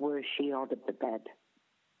 of where she ordered the bed.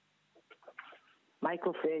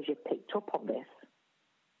 Michael Fraser picked up on this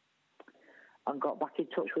and got back in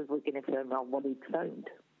touch with Wigan Infirmary on what he'd found.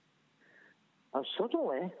 And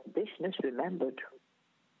suddenly, this nurse remembered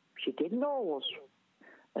she didn't know us,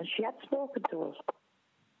 and she had spoken to us.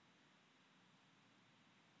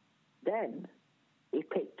 Then he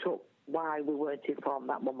picked up why we weren't informed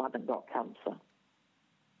that Mum hadn't got cancer.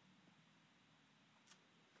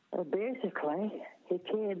 And basically, he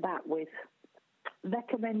came back with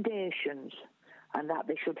recommendations and that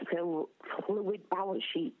they should fill fluid balance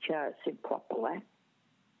sheet charts in properly.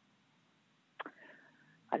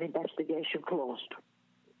 An investigation closed.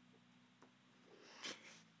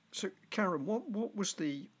 So, Karen, what was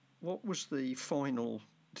the what was the final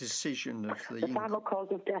decision of the... The final cause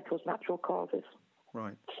of death was natural causes.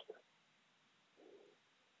 Right.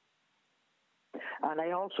 And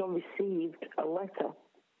I also received a letter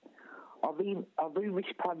of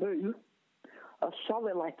Umish Prabhu, a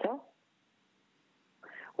sorry letter,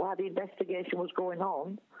 while the investigation was going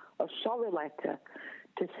on, a sorry letter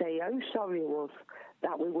to say how sorry it was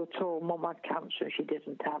that we were told Mum had cancer and she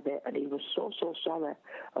didn't have it, and he was so sorry,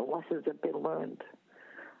 and lessons had been learned.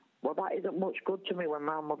 Well, that isn't much good to me when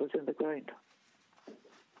my mother's in the ground.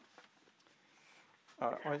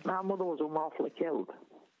 My mother was unlawfully killed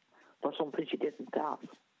for something she didn't have.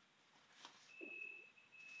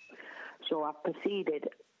 So I proceeded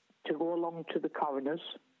to go along to the coroner's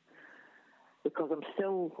because I'm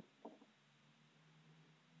still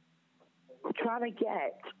trying to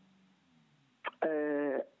get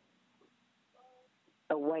a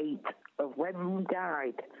weight of when Mum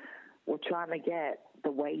died. We're trying to get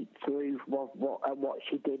the weight through what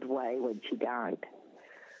she did weigh when she died.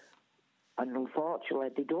 And unfortunately,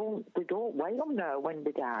 they don't weigh them now when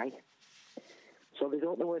they die. So they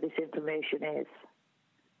don't know where this information is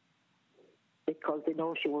because they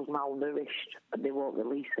know she was malnourished and they won't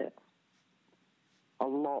release it. A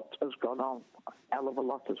lot has gone on. A hell of a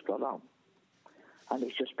lot has gone on. And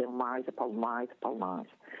it's just been lies upon lies upon lies.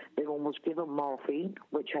 The one was given morphine,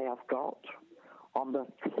 which I have got on the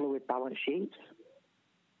fluid balance sheets.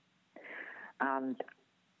 And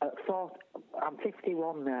at I'm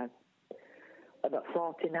 51 now. And at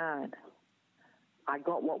 49, I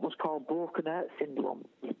got what was called broken heart syndrome.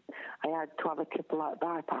 I had to have a triple heart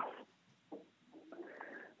bypass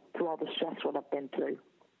through all the stress what I've been through.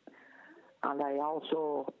 And I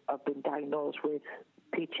also have been diagnosed with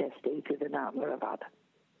PTSD through the nightmare I've had.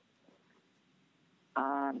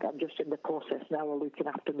 And I'm just in the process now of looking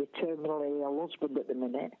after my terminally ill husband at the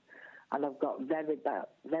minute. And I've got very bad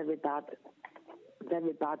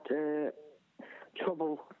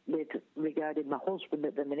trouble regarding my husband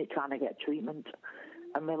at the minute, trying to get treatment.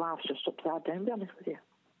 And my life's just upside down, to be honest with you.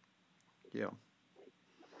 Yeah.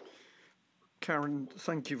 Karen,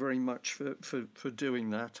 thank you very much for doing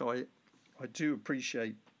that. I do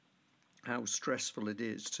appreciate how stressful it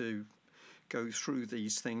is to go through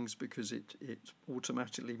these things because it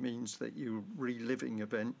automatically means that you're reliving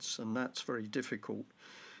events, and that's very difficult.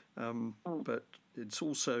 But it's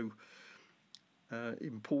also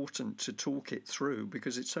important to talk it through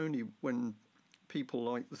because it's only when people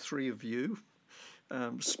like the three of you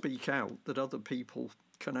speak out that other people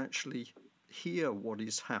can actually hear what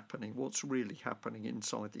is happening, what's really happening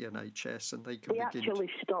inside the NHS, and they can begin. They actually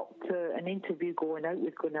stopped an interview going out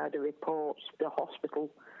with Granada Reports. The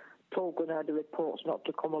hospital told Granada Reports not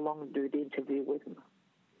to come along and do the interview with them.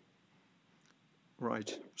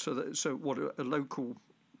 Right. So what a local?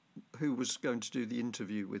 Who was going to do the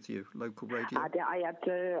interview with you? Local radio? I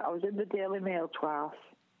was in the Daily Mail twice,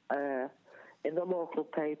 in the local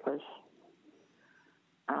papers,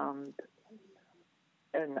 and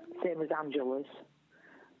same as Angela's,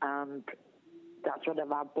 and that's what I've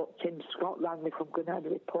had. But Tim Scott rang me from Granada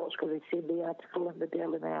Reports because he'd seen the article in the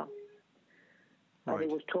Daily Mail. Right. And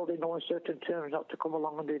he was told in no uncertain terms not to come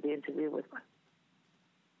along and do the interview with me.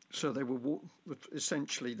 So they were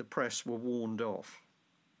essentially the press were warned off.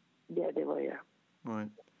 Yeah, they were. Yeah. Right.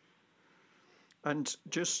 And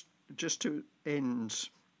just to end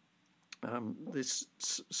this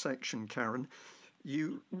section, Karen,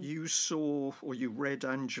 you saw or you read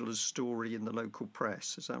Angela's story in the local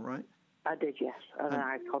press. Is that right? I did, yes. And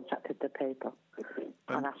I contacted the paper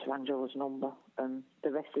and asked for Angela's number, and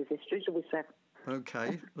the rest is history, so we said.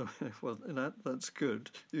 Okay, well, that's good.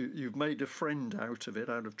 You've made a friend out of it,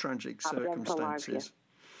 out of tragic circumstances. Alive,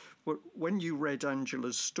 yeah. When you read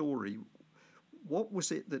Angela's story, what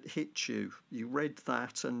was it that hit you? You read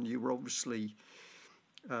that, and you were obviously.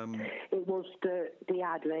 It was the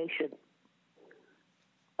dehydration.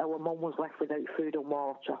 Our mum was left without food and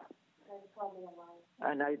water,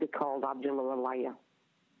 and now they called Angela a liar.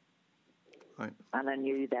 Right. And I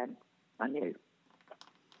knew then. I knew.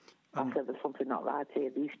 I said there's something not right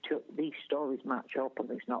here. These stories match up, and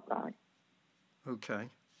it's not right. Okay.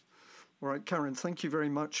 All right, Karen, thank you very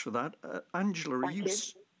much for that. Angela, are you...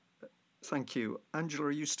 Thank you. Angela,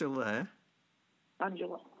 are you still there?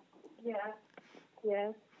 Angela. Yeah.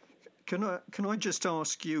 Yeah. Can I just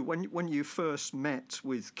ask you, when you first met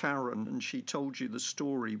with Karen and she told you the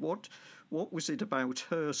story, what was it about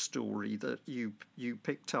her story that you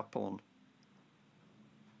picked up on?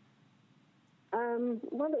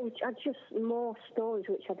 Well, it was just more stories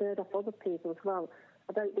which I'd heard of other people as well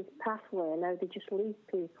about this pathway and how they just leave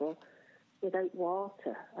people without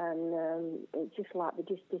water, and it's just like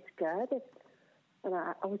they're just discarded. And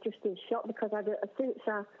I was just in shock because since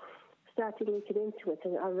I started looking into it,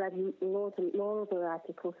 and I read loads and more other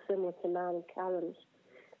articles similar to mine and Karen's,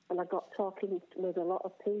 and I got talking with a lot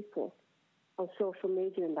of people on social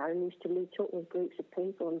media, and I used to meet up with groups of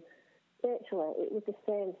people, and virtually it was the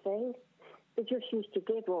same thing. They just used to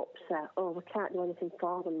give up, say, oh, we can't do anything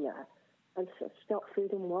for them there, and stop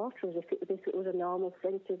food and water as if it was a normal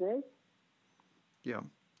thing to do. Yeah.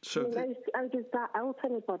 So how does that help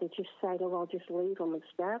anybody? Just say, oh, I'll just leave them and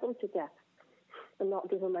starve them to death and not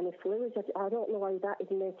give them any fluids. I don't know how that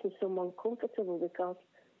is making someone comfortable, because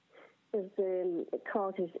it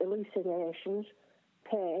causes hallucinations,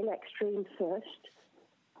 pain, extreme thirst.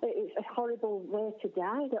 It's a horrible way to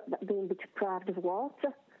die, being deprived of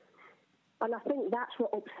water. And I think that's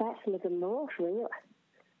what upsets me the most, really.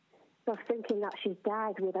 So thinking that she's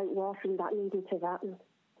died without water and that needing to happen.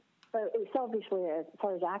 So it's obviously, as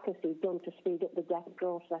far as I can see, done to speed up the death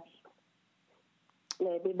process.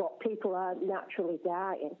 Maybe what people are naturally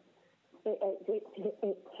dying. It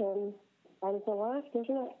ends the life,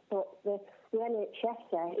 doesn't it? But the NHS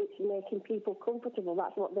say it's making people comfortable.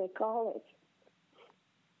 That's what they call it.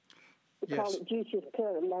 They call it duty of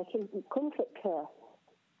care and making comfort care.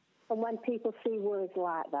 And when people see words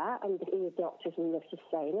like that and hear doctors and nurses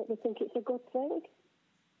saying it, they think it's a good thing.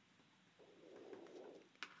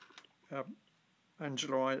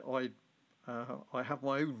 Angela, I have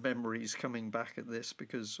my own memories coming back at this,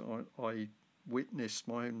 because I witnessed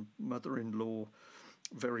my own mother-in-law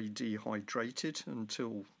very dehydrated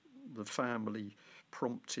until the family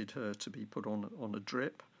prompted her to be put on a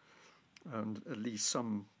drip and at least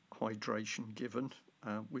some hydration given,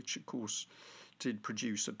 which of course did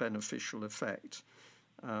produce a beneficial effect.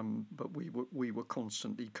 But we were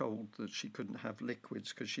constantly told that she couldn't have liquids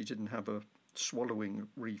because she didn't have a swallowing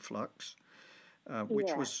reflux,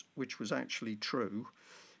 which was actually true.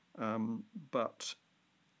 But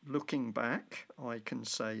looking back, I can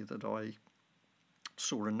say that I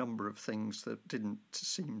saw a number of things that didn't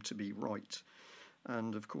seem to be right.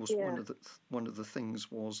 And of course, one of the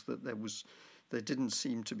things was that there didn't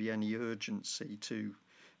seem to be any urgency to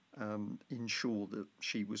ensure that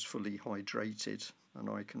she was fully hydrated. And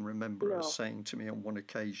I can remember her saying to me on one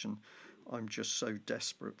occasion, "I'm just so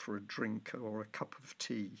desperate for a drink or a cup of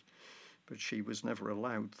tea," but she was never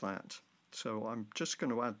allowed that. So I'm just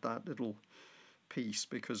going to add that little piece,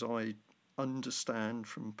 because I understand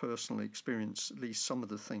from personal experience at least some of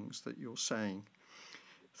the things that you're saying.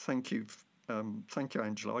 Thank you,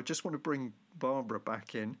 Angela. I just want to bring Barbara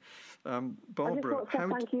back in. Barbara,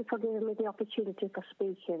 thank you for giving me the opportunity for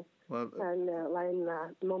speaking. Well, and letting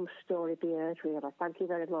Mum's story be heard, really. Thank you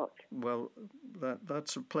very much. Well,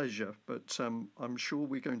 that's a pleasure, but I'm sure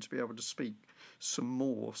we're going to be able to speak some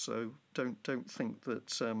more, so don't think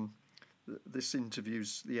that this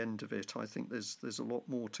interview's the end of it. I think there's a lot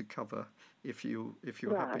more to cover if you're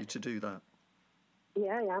happy to do that.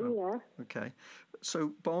 Yeah, I am, yeah. Okay.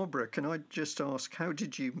 So, Barbara, can I just ask, how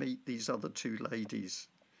did you meet these other two ladies?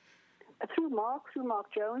 Through Mark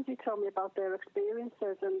Jones. He told me about their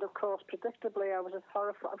experiences, and of course, predictably, I was as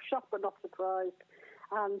horrified. I was shocked but not surprised.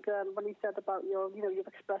 And when he said about you've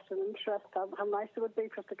expressed an interest, how nice it would be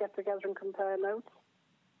for us to get together and compare notes.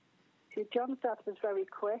 See, John's death was very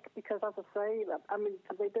quick because, as I say,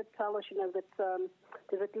 they did tell us, that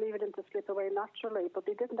they would leave it in to slip away naturally, but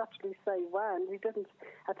they didn't actually say when. He didn't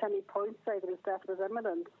at any point say that his death was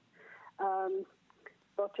imminent.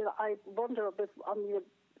 But I wonder a bit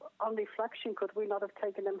on reflection, could we not have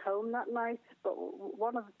taken him home that night? But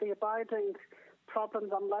one of the abiding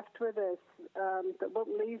problems I'm left with is, that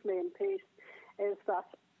won't leave me in peace, is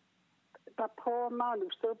that poor man who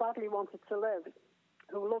so badly wanted to live,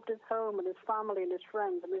 who loved his home and his family and his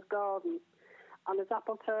friends and his garden and his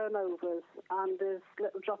apple turnovers and his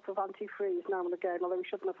little drop of antifreeze now and again, although he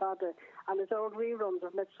shouldn't have had it, and his old reruns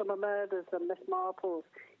of Midsummer Murders and Miss Marples.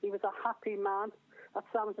 He was a happy man. That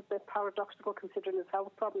sounds a bit paradoxical considering his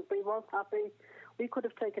health problems, but he was happy. We could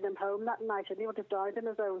have taken him home that night and he would have died in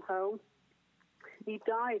his own home. He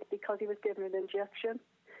died because he was given an injection.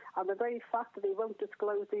 And the very fact that he won't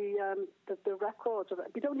disclose the records of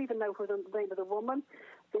it, we don't even know who the name of the woman.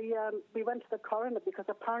 We went to the coroner because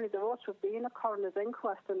apparently there ought to have been a coroner's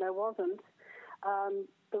inquest and there wasn't.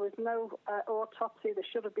 There was no autopsy. There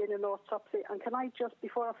should have been an autopsy. And can I just,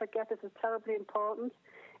 before I forget, this is terribly important,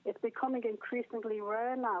 it's becoming increasingly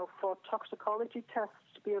rare now for toxicology tests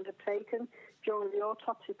to be undertaken during the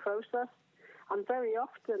autopsy process. And very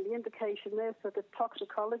often the indication is that the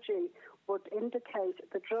toxicology would indicate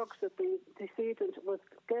the drugs that the decedent was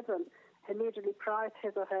given immediately prior to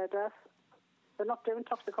his or her death. They're not doing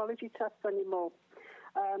toxicology tests anymore.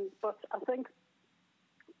 But I think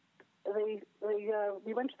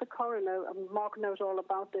we went to the coroner, and Mark knows all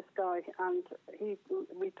about this guy, and he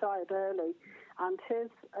retired early. And his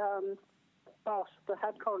boss, the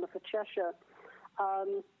head coroner for Cheshire,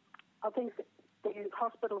 I think the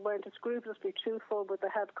hospital weren't as scrupulously truthful with the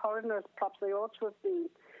head coroner as perhaps they ought to have been.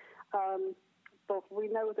 But we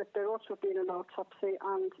know that there ought to have been an autopsy,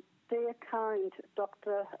 and dear kind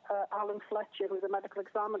Dr. Alan Fletcher, who's a medical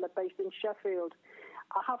examiner based in Sheffield,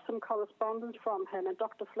 I have some correspondence from him, and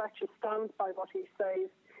Dr. Fletcher stands by what he says.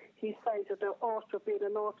 He says that there ought to have been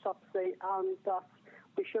an autopsy and that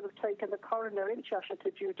we should have taken the coroner in Cheshire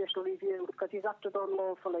to judicial review because he's acted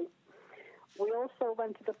unlawfully. We also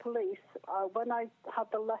went to the police. When I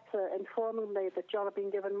had the letter informing me that John had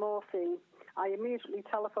been given morphine, I immediately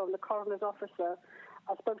telephoned the coroner's officer.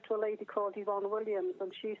 I spoke to a lady called Yvonne Williams,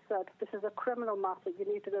 and she said, this is a criminal matter. You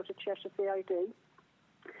need to go to Cheshire CID.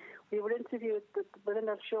 We were interviewed within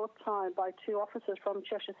a short time by two officers from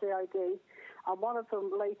Cheshire CID, and one of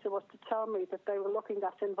them later was to tell me that they were looking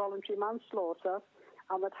at involuntary manslaughter,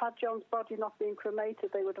 and that had John's body not been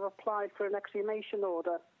cremated, they would have applied for an exhumation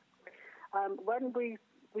order. When we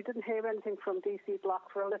didn't hear anything from DC Black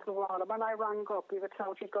for a little while, and when I rang up, we were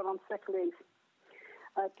told she'd gone on sick leave.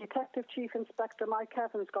 Detective Chief Inspector Mike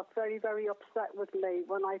Evans got very, very upset with me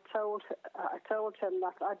when I told him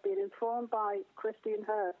that I'd been informed by Christine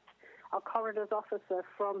Hurst, a coroner's officer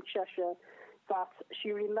from Cheshire, that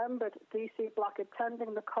she remembered DC Black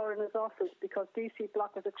attending the coroner's office because DC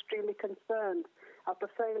Black was extremely concerned at the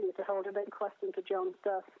failure to hold an inquest into John's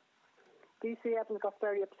death. DC Evans got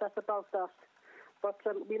very upset about that. But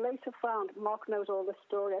we later found, Mark knows all this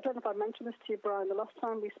story. I don't know if I mentioned this to you, Brian, the last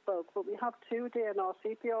time we spoke, but we have two DNR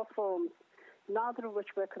CPR forms, neither of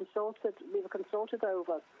which we were consulted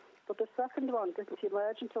over. But the second one didn't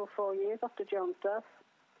emerge until 4 years after John's death.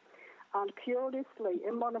 And curiously,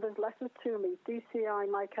 in one of his letters to me,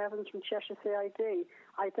 DCI Mike Evans from Cheshire CID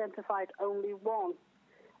identified only one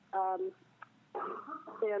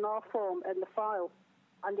DNR form in the file.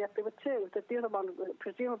 And yet there were two. The other one,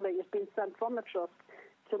 presumably, has been sent from the trust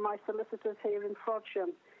to my solicitors here in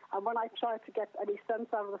Frodsham. And when I tried to get any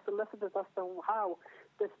sense out of the solicitors as to how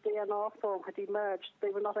this DNR form had emerged,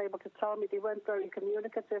 they were not able to tell me. They weren't very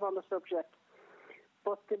communicative on the subject.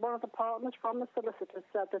 But one of the partners from the solicitors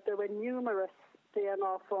said that there were numerous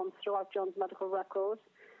DNR forms throughout John's medical records,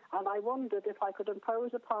 and I wondered if I could impose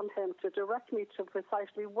upon him to direct me to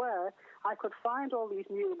precisely where I could find all these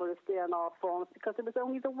numerous DNR forms, because it was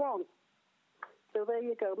only the one. So there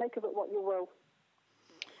you go. Make of it what you will.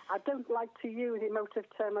 I don't like to use emotive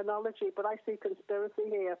terminology, but I see conspiracy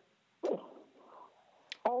here.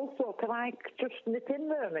 Also, can I just nip in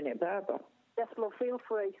there a minute, Barbara? Yes, love, feel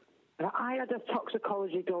free. I had a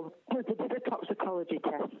toxicology done. They did a toxicology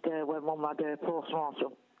test when Mum had a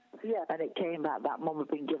post-mortem. Yeah. And it came back that Mum had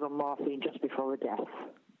been given morphine just before her death.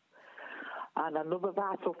 And another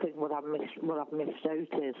vital thing what I've missed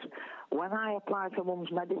out is when I applied for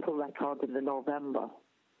Mum's medical record in the November,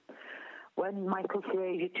 when Michael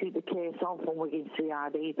Fraser took the case on from Wigan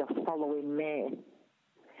CID the following May,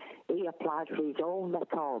 he applied for his own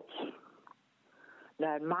records.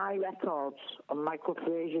 Now, my records and Michael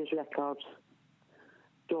Fraser's records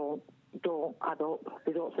don't add up.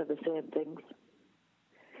 They don't say the same things.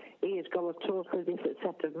 He has got a totally different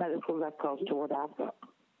set of medical records to what I've got.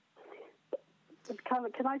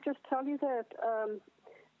 Can I just tell you that,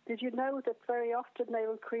 did you know that very often they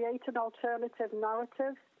will create an alternative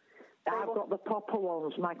narrative? I've got the proper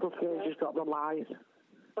ones. Michael Fraser's got the lies.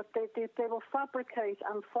 But they will fabricate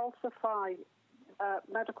and falsify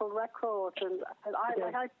medical records. And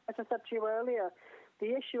like I said to you earlier,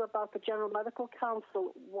 the issue about the General Medical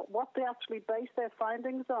Council, what they actually base their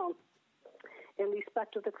findings on in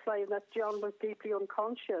respect of the claim that John was deeply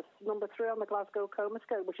unconscious, number 3 on the Glasgow coma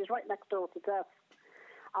scale, which is right next door to death,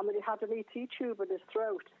 and that he had an ET tube in his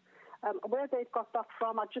throat. Where they've got that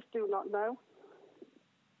from, I just do not know.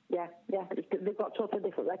 Yeah, they've got totally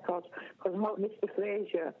different records. Because Mr.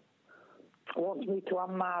 Fraser wants me to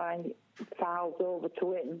hand my files over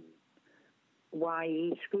to him why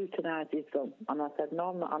he scrutinises them. And I said, no,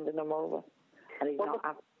 I'm not handing them over. And he's not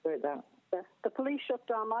happy with that. The police shut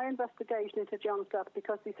down my investigation into John's death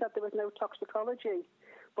because they said there was no toxicology.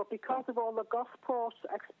 But because of all the Gosport,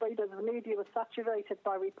 the media was saturated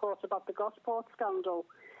by reports about the Gosport scandal.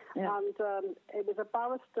 Yeah. And it was a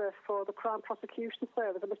barrister for the Crown Prosecution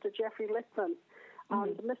Service, Mr. Geoffrey Lippman.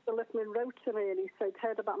 And Mr. Lippman wrote to me and he said,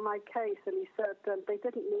 heard about my case, and he said they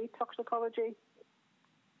didn't need toxicology.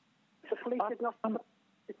 The police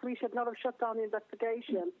should not have shut down the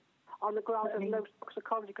investigation on the grounds of no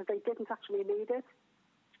toxicology because they didn't actually need it.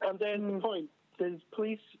 And then the point, there's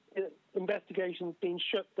police investigations being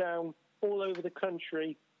shut down all over the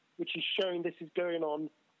country, which is showing this is going on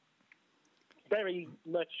very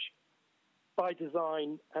much by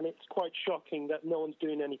design, and it's quite shocking that no one's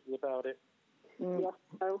doing anything about it. Yeah.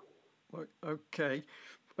 So. Okay.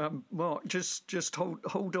 Mark, just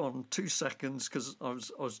hold on 2 seconds, because I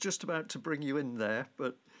was just about to bring you in there,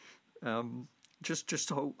 but just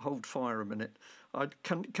hold fire a minute.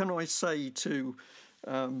 Can I say to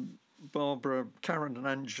Barbara, Karen, and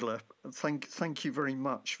Angela, thank you very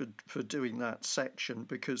much for doing that section,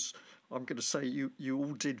 because I'm going to say you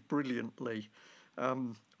all did brilliantly.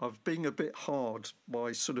 I've been a bit hard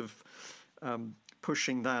by sort of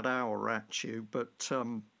pushing that hour at you, but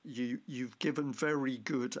you've given very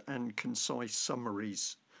good and concise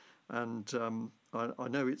summaries, and I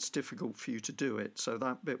know it's difficult for you to do it, so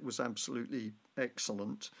that bit was absolutely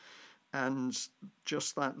excellent. And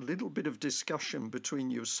just that little bit of discussion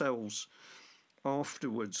between yourselves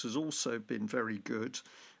afterwards has also been very good.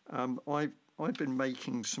 I've been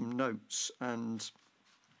making some notes, and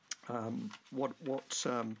what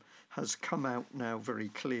has come out now very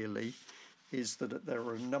clearly is that there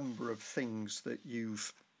are a number of things that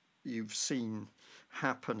you've seen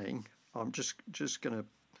happening. I'm just going to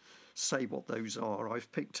say what those are.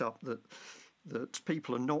 I've picked up that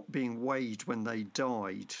people are not being weighed when they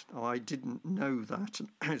died. I didn't know that.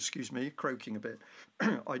 Excuse me, croaking a bit.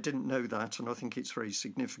 I didn't know that, and I think it's very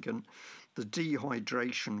significant. The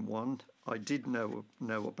dehydration one I did know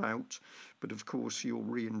about, but of course you're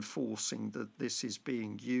reinforcing that this is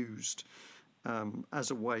being used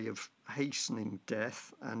as a way of hastening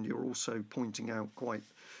death, and you're also pointing out quite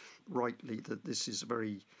rightly that this is a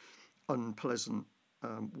very unpleasant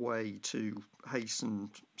way to hasten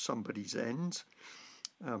somebody's end,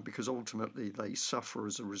 because ultimately they suffer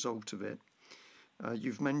as a result of it.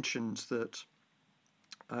 You've mentioned that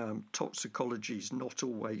toxicology is not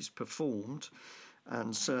always performed,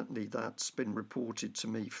 and certainly that's been reported to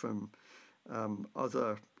me from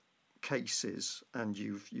other cases, and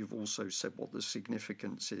you've also said what the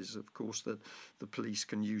significance is, of course, that the police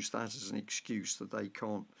can use that as an excuse that they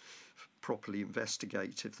can't properly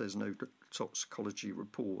investigate if there's no toxicology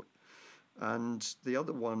report. And the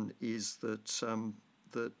other one is that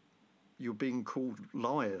that you're being called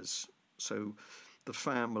liars, so the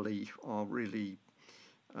family are really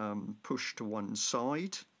pushed to one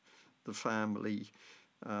side. The family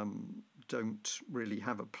don't really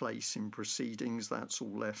have a place in proceedings. That's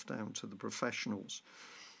all left down to the professionals.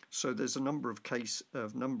 So there's a number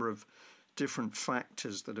of different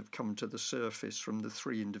factors that have come to the surface from the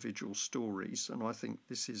three individual stories, and I think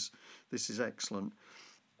this is excellent.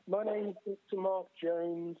 My name is Dr. Mark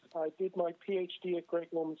Jones. I did my PhD at Great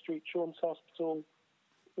Ormond Street Children's Hospital.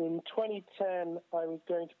 In 2010, I was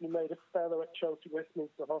going to be made a fellow at Chelsea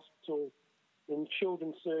Westminster Hospital in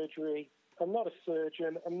children's surgery. I'm not a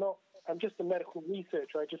surgeon. I'm just a medical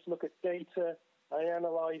researcher. I just look at data. I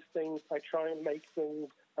analyse things. I try and make things.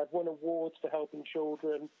 I've won awards for helping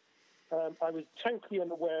children. I was totally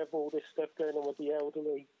unaware of all this stuff going on with the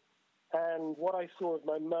elderly. And what I saw of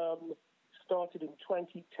my mum started in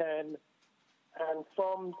 2010. And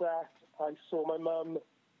from that, I saw my mum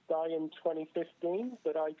die in 2015,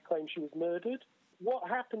 but I claim she was murdered. What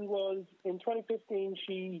happened was, in 2015,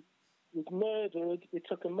 she was murdered. It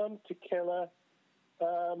took a month to kill her.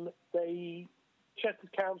 Chester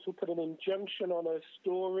Council put an injunction on her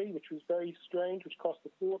story, which was very strange, which cost a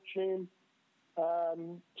fortune.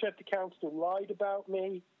 Chester Council lied about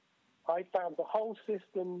me. I found the whole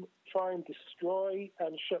system try and destroy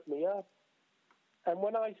and shut me up. And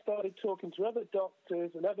when I started talking to other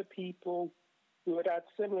doctors and other people who had had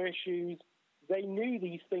similar issues, they knew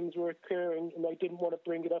these things were occurring, and they didn't want to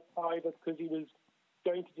bring it up either because he was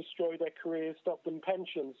going to destroy their careers, stop them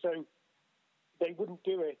pensions. So they wouldn't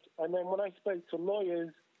do it. And then when I spoke to lawyers,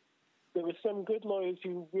 there were some good lawyers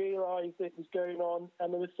who realised it was going on,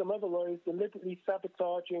 and there were some other lawyers deliberately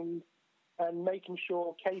sabotaging and making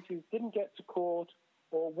sure cases didn't get to court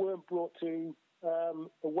or weren't brought to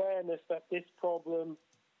awareness that this problem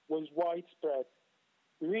was widespread.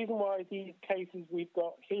 The reason why these cases we've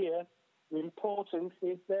got here are important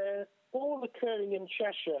is they're all occurring in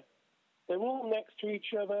Cheshire. They're all next to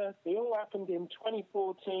each other. They all happened in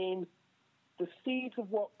 2014. The seeds of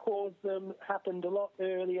what caused them happened a lot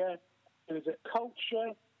earlier. There's a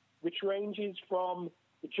culture which ranges from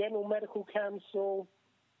the General Medical Council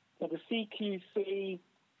to the CQC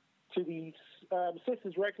to the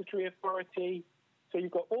Sisters Regulatory Authority. So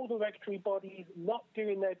you've got all the regulatory bodies not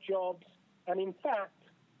doing their jobs and, in fact,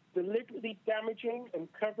 deliberately damaging and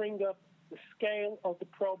covering up the scale of the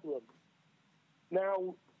problem.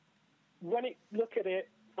 Now, when you look at it,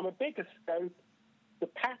 from a bigger scope, the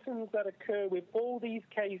patterns that occur with all these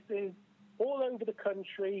cases all over the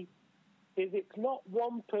country is it's not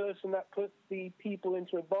one person that puts the people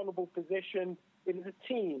into a vulnerable position. It is a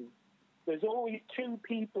team. There's always two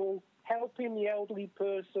people helping the elderly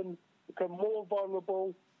person become more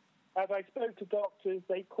vulnerable. As I spoke to doctors,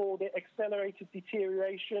 they called it accelerated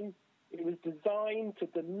deterioration. It was designed to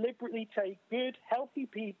deliberately take good, healthy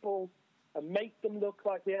people and make them look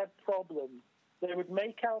like they had problems. They would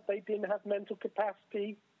make out they didn't have mental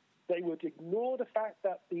capacity. They would ignore the fact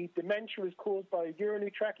that the dementia was caused by a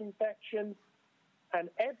urinary tract infection. And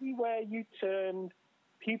everywhere you turned,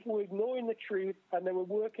 people were ignoring the truth, and they were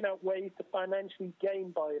working out ways to financially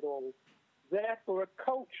gain by it all. Therefore, a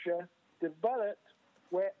culture developed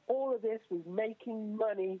where all of this was making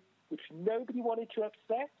money, which nobody wanted to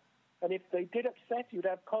upset. And if they did upset, you'd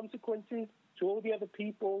have consequences to all the other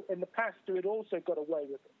people in the past who had also got away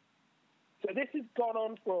with it. So this has gone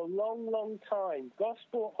on for a long, long time.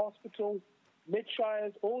 Gosport Hospital,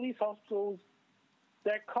 Midshires, all these hospitals,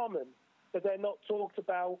 they're common, but they're not talked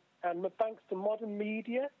about. And thanks to modern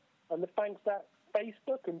media and the thanks that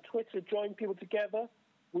Facebook and Twitter join people together,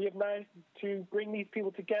 we have managed to bring these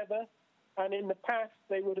people together. And in the past,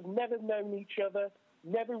 they would have never known each other,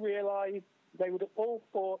 never realized. They would have all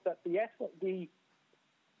thought that the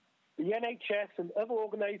NHS and other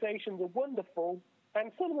organizations are wonderful,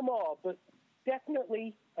 and some of them are, but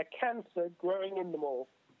definitely a cancer growing in them all.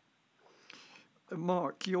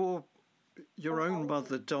 Mark, your own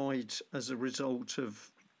mother died as a result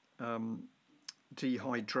of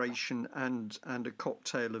dehydration and a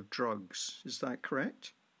cocktail of drugs. Is that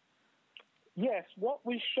correct? Yes. What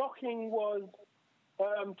was shocking was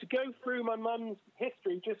to go through my mum's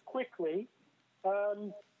history just quickly.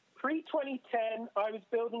 Pre-2010, I was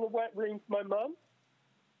building a wet room for my mum.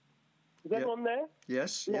 Is everyone there?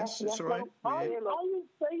 Yes, that's all right. I was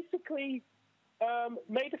basically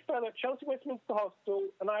made a fellow at Chelsea Westminster Hospital,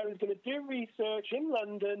 and I was going to do research in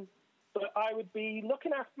London, but I would be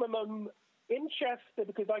looking after my mum in Chester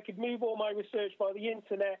because I could move all my research by the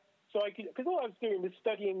internet, because all I was doing was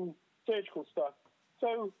studying surgical stuff.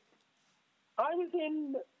 So I was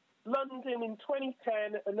in London in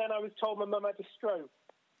 2010, and then I was told my mum had a stroke.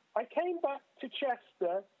 I came back to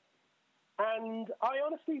Chester, and I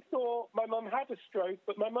honestly thought my mum had a stroke,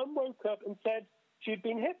 but my mum woke up and said she'd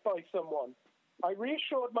been hit by someone. I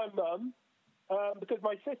reassured my mum, because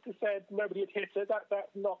my sister said nobody had hit her,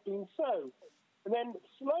 that's not been so. And then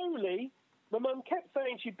slowly, my mum kept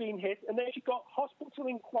saying she'd been hit, and then she got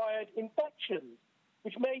hospital-acquired infections,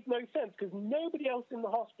 which made no sense, because nobody else in the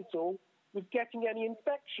hospital was getting any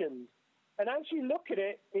infections. And as you look at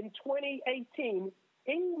it, in 2018,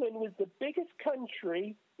 England was the biggest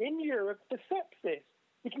country in Europe for sepsis,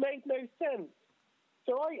 which made no sense.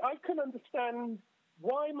 So I couldn't understand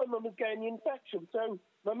why my mum was getting the infection. So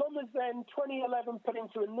my mum was then, 2011, put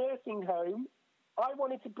into a nursing home. I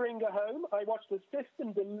wanted to bring her home. I watched the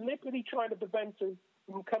system deliberately trying to prevent her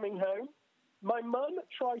from coming home. My mum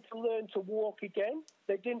tried to learn to walk again.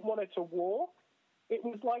 They didn't want her to walk. It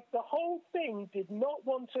was like the whole thing did not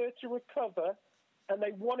want her to recover, and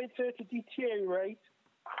they wanted her to deteriorate.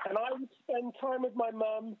 And I would spend time with my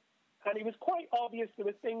mum, and it was quite obvious there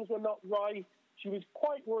were things were not right. She was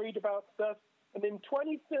quite worried about stuff. And in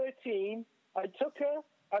 2013, I took her,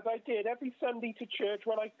 as I did every Sunday, to church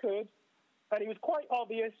when I could, and it was quite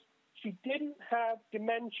obvious she didn't have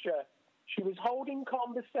dementia. She was holding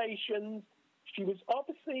conversations. She was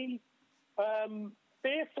obviously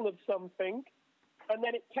fearful of something. And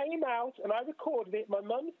then it came out, and I recorded it. My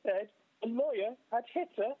mum said a lawyer had hit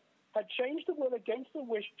her, had changed the will against her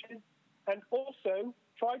wishes, and also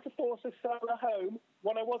tried to force her to sell her home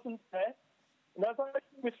when I wasn't there. And as I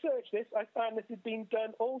researched this, I found this had been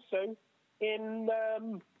done also in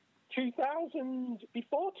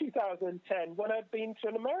before 2010, when I'd been to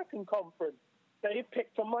an American conference. They had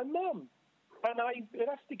picked on my mum. And I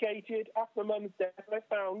investigated after my mum's death, and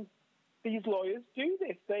I found these lawyers do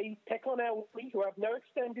this. They pick on elderly who have no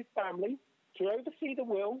extended family to oversee the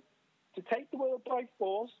will, to take the will by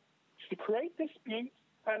force, to create disputes,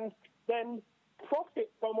 and then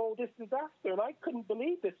profit from all this disaster. And I couldn't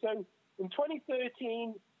believe this. So in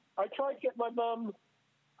 2013, I tried to get my mum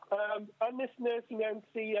and this nursing home to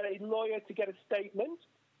see a lawyer to get a statement.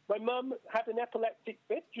 My mum had an epileptic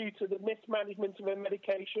fit due to the mismanagement of her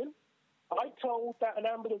medication. I told that an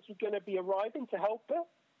ambulance was going to be arriving to help her.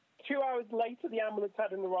 2 hours later, the ambulance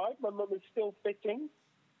hadn't arrived. My mum was still fitting.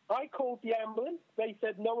 I called the ambulance. They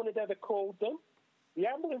said no one had ever called them. The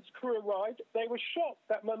ambulance crew arrived. They were shocked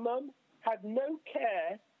that my mum had no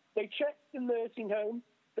care. They checked the nursing home.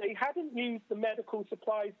 They hadn't used the medical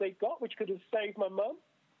supplies they got, which could have saved my mum.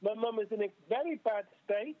 My mum was in a very bad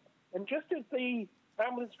state, and just as the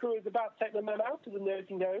ambulance crew was about to take my mum out of the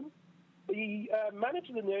nursing home, the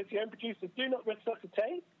manager of the nursing home produced a do not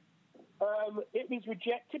resuscitate. It was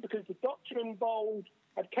rejected because the doctor involved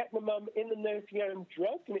had kept my mum in the nursing home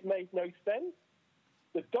drugged, and it made no sense.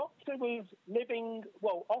 The doctor was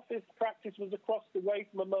office practice was across the way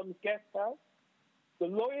from my mum's guest house. The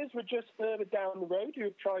lawyers were just further down the road who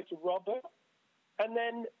had tried to rob her. And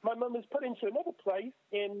then my mum was put into another place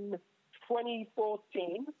in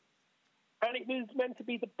 2014, and it was meant to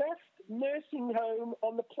be the best nursing home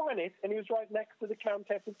on the planet, and it was right next to the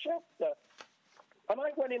Countess of Chester. And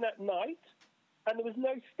I went in at night, and there was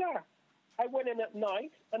no staff. I went in at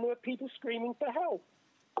night, and there were people screaming for help.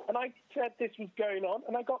 And I said this was going on,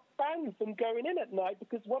 and I got banned from going in at night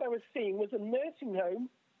because what I was seeing was a nursing home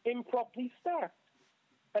improperly staffed.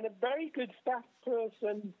 And a very good staff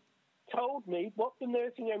person told me what the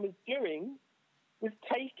nursing home was doing was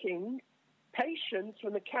taking patients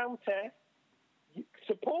from the Countess,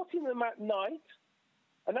 supporting them at night,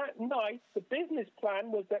 and at night the business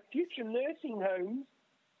plan was that future nursing homes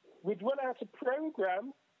would run out a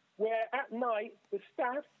program where at night the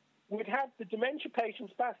staff would have the dementia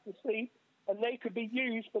patients fast asleep, and they could be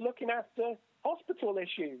used for looking after hospital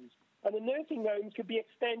issues. And the nursing homes could be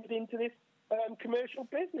extended into this commercial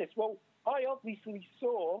business. Well, I obviously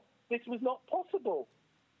saw this was not possible.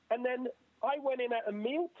 And then I went in at a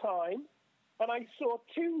mealtime, and I saw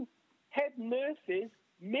two head nurses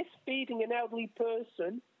misfeeding an elderly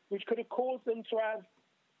person, which could have caused them to have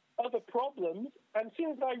other problems. And as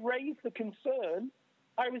soon as I raised the concern,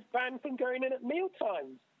 I was banned from going in at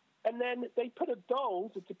mealtimes. And then they put a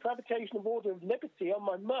Dole's, a deprivation of order of liberty, on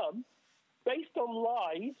my mum, based on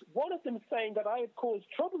lies, one of them saying that I had caused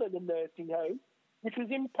trouble in the nursing home, which was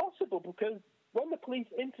impossible because when the police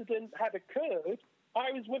incident had occurred,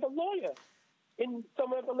 I was with a lawyer in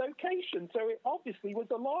some other location, so it obviously was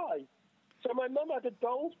a lie. So my mum had a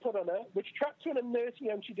Dole's put on her, which trapped her in a nursing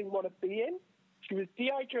home she didn't want to be in. She was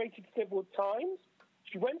dehydrated several times.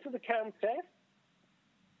 She went to the Countess.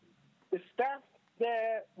 The staff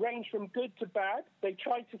there ranged from good to bad. They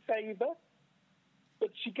tried to save her, but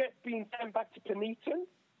she kept being sent back to Penetton,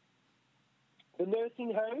 the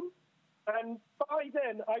nursing home. And by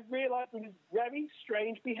then, I realised it was very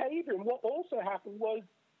strange behaviour. And what also happened was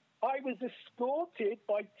I was escorted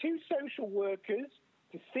by two social workers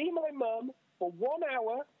to see my mum for 1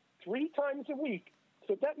 hour, 3 times a week.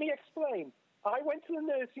 So let me explain. I went to the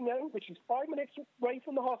nursing home, which is 5 minutes away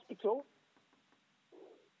from the hospital.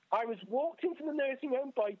 I was walked into the nursing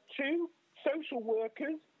home by two social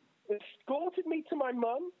workers, escorted me to my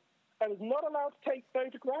mum. I was not allowed to take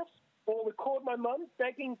photographs or record my mum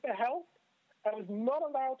begging for help. I was not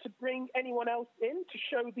allowed to bring anyone else in to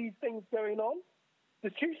show these things going on. The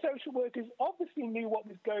two social workers obviously knew what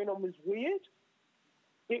was going on was weird.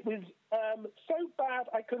 It was so bad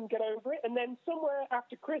I couldn't get over it. And then somewhere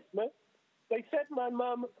after Christmas, they said my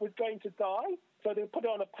mum was going to die, so they put her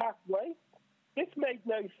on a pathway. This made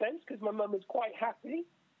no sense because my mum was quite happy.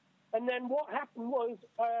 And then what happened was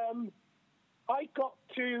I got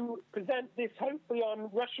to present this hopefully on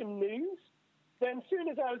Russian news. Then as soon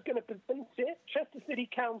as I was going to present it, Chester City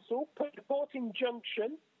Council put a court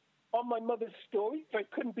injunction on my mother's story so it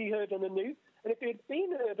couldn't be heard on the news. And if it had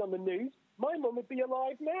been heard on the news, my mum would be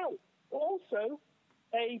alive now. Also,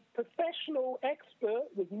 a professional expert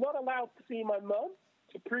was not allowed to see my mum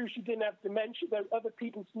to prove she didn't have dementia, though other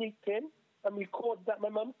people sneaked in and recorded that my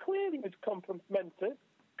mum clearly was compromised,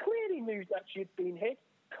 clearly knew that she had been hit,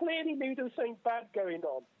 clearly knew there was something bad going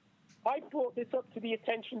on. I brought this up to the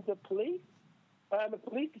attention of the police. A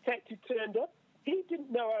police detective turned up. He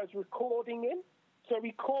didn't know I was recording him, so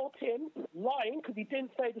we caught him lying because he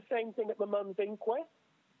didn't say the same thing at my mum's inquest.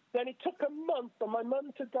 Then it took a month for my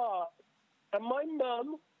mum to die. And my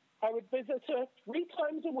mum, I would visit her 3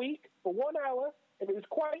 times a week for 1 hour, and it was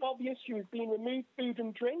quite obvious she was being removed food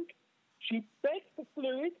and drink. She begged for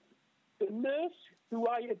fluids. The nurse, who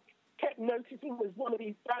I had kept noticing was one of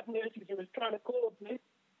these bad nurses who was trying to cause this,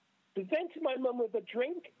 presented my mum with a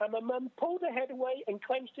drink, and my mum pulled her head away and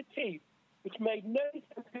clenched her teeth, which made no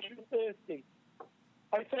sense because she was thirsty.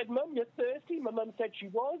 I said, "Mum, you're thirsty?" My mum said she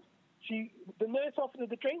was. The nurse offered her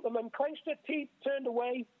the drink. My mum clenched her teeth, turned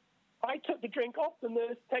away. I took the drink off. The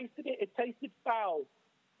nurse tasted it. It tasted foul.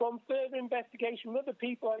 From further investigation with other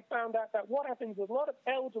people, I found out that what happens is a lot of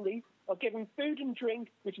elderly are given food and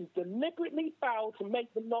drink which is deliberately foul to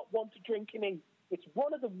make them not want to drink and eat. It's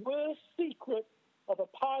one of the worst secrets of a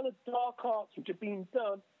pile of dark arts which are being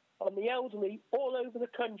done on the elderly all over the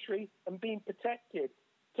country and being protected.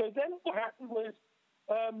 So then what happened was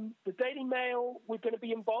the Daily Mail were going to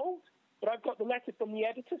be involved. but I've got the letter from the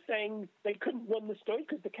editor saying they couldn't run the story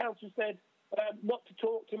because the council said not to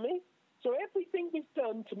talk to me. So everything was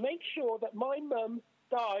done to make sure that my mum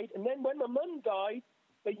died, and then when my mum died,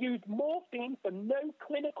 they used morphine for no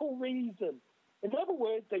clinical reason. In other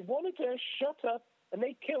words, they wanted her shut up, and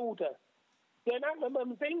they killed her. Then at my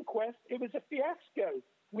mum's inquest, it was a fiasco.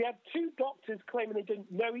 We had two doctors claiming they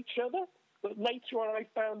didn't know each other, but later on I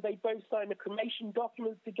found they both signed the cremation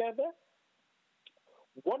documents together.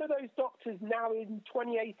 One of those doctors now in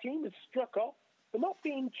 2018 was struck off for not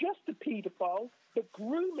being just a paedophile, but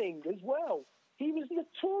grooming as well. He was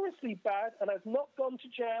notoriously bad and has not gone to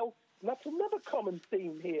jail, and that's another common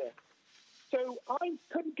theme here. So I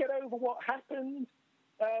couldn't get over what happened.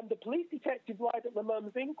 The police detective lied at my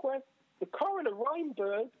mum's inquest. The coroner,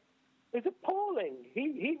 Reinberg, is appalling.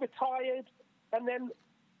 He retired, and then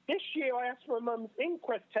this year I asked for my mum's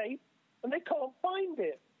inquest tape, and they can't find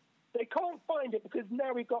it. They can't find it because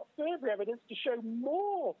now we've got further evidence to show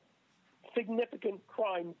more significant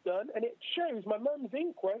crimes done, and it shows my mum's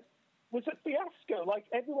inquest was a fiasco like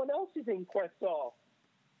everyone else's inquests are.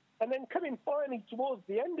 And then coming finally towards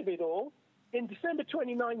the end of it all, in December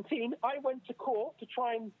 2019, I went to court to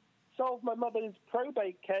try and solve my mother's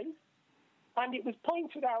probate case, and it was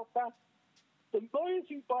pointed out that the lawyers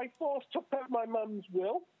who by force took out my mum's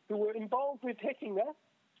will, who were involved with hitting her,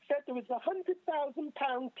 said there was a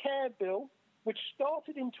 £100,000 care bill, which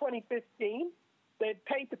started in 2015. They'd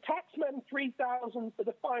paid the taxman $3,000 for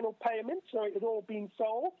the final payment, so it had all been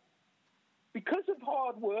solved. Because of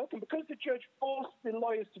hard work and because the judge forced the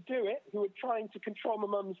lawyers to do it, who were trying to control my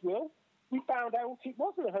mum's will, we found out it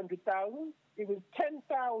wasn't 100,000, it was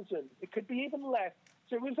 10,000. It could be even less.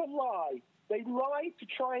 So it was a lie. They lied to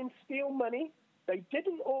try and steal money. They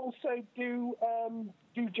didn't also do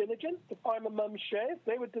due diligence to find my mum's shares.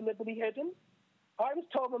 They were deliberately hidden. I was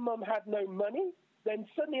told my mum had no money. Then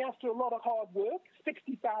suddenly, after a lot of hard work,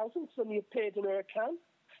 60,000 suddenly appeared in her account.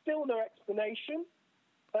 Still no explanation.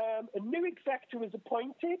 A new executor was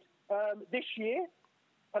appointed this year.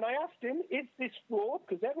 And I asked him, is this fraud?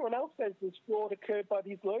 Because everyone else says this fraud occurred by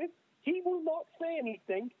these lawyers. He will not say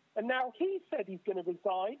anything. And now he said he's going to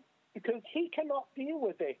resign because he cannot deal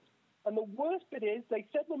with it. And the worst bit is they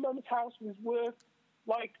said my mum's house was worth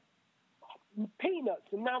like peanuts.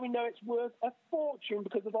 And now we know it's worth a fortune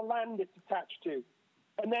because of the land it's attached to.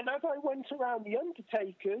 And then as I went around the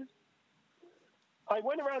undertakers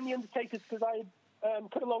because I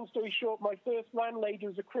cut a long story short, my first landlady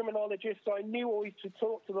was a criminologist, so I knew always to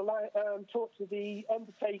talk to the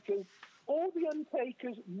undertakers. All the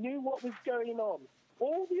undertakers knew what was going on.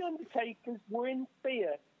 All the undertakers were in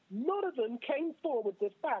fear. None of them came forward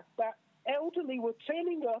with the fact that elderly were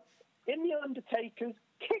turning up in the undertakers,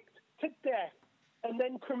 kicked to death, and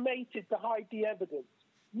then cremated to hide the evidence.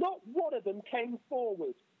 Not one of them came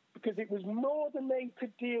forward because it was more than they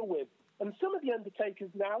could deal with. And some of the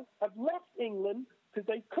undertakers now have left England because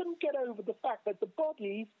they couldn't get over the fact that the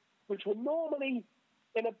bodies, which were normally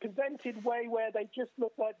in a presented way where they just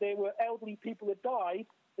looked like they were elderly people that died,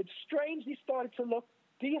 had strangely started to look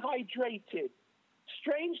dehydrated.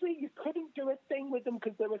 Strangely, you couldn't do a thing with them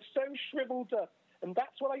because they were so shriveled up. And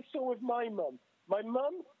that's what I saw with my mum. My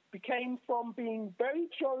mum became from being very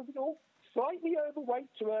jovial, slightly overweight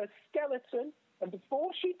to a skeleton. And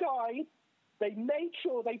before she died, they made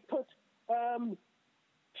sure they put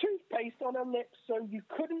toothpaste on her lips so you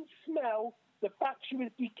couldn't smell the fact she was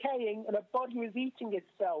decaying and her body was eating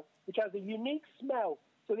itself, which has a unique smell.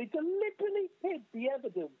 So they deliberately hid the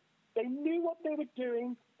evidence. They knew what they were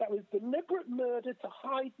doing. That was deliberate murder to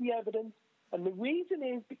hide the evidence. And the reason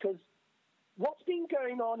is because what's been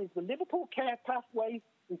going on is the Liverpool Care Pathway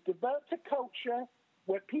has developed a culture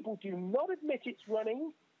where people do not admit it's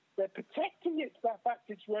running. They're protecting it, that fact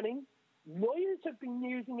it's running. Lawyers have been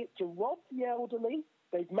using it to rob the elderly.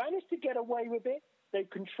 They've managed to get away with it. They've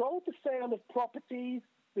controlled the sale of properties.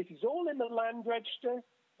 This is all in the land register.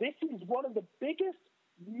 This is one of the biggest,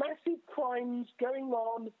 massive crimes going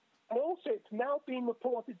on. And also, it's now being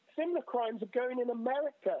reported similar crimes are going in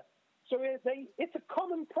America. So it's a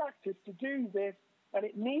common practice to do this, and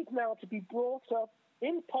it needs now to be brought up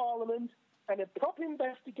in Parliament and a proper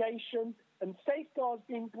investigation and safeguards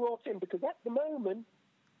being brought in, because at the moment,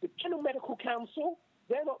 the General Medical Council,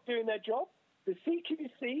 they're not doing their job. The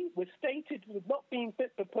CQC was stated as not being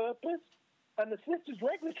fit for purpose, and the Solicitors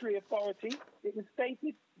Regulatory Authority, it was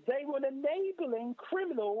stated they were enabling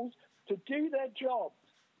criminals to do their jobs,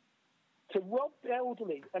 to rob the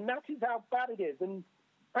elderly, and that is how bad it is. And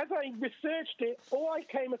as I researched it, all I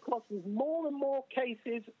came across was more and more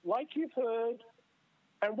cases, like you've heard,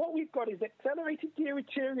 and what we've got is accelerated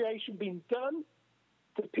deterioration being done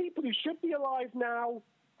to people who should be alive now,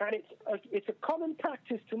 And it's a common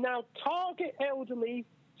practice to now target elderly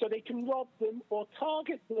so they can rob them or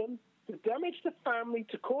target them to damage the family,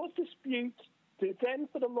 to cause disputes, to then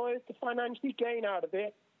for the lawyers to financially gain out of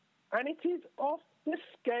it. And it is off the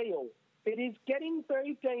scale. It is getting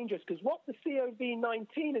very dangerous because what the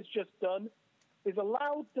COVID-19 has just done is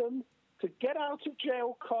allowed them to get out of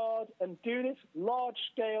jail card and do this large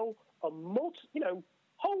scale on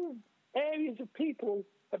whole areas of people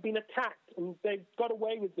have been attacked and they've got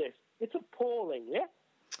away with this. It's appalling, yeah?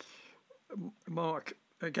 Mark,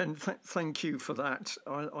 again, thank you for that.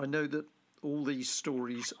 I know that all these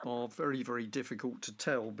stories are very, very difficult to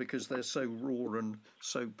tell because they're so raw and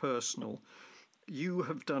so personal. You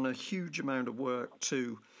have done a huge amount of work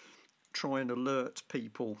to try and alert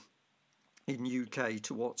people in UK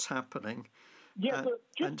to what's happening. Yeah, but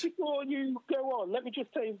before you go on, let me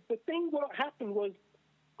just say, what happened was,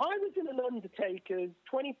 I was in an undertaker's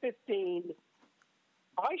 2015.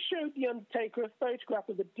 I showed the undertaker a photograph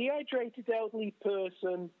of a dehydrated elderly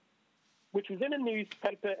person, which was in a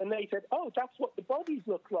newspaper, and they said, oh, that's what the bodies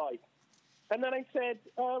look like. And then I said,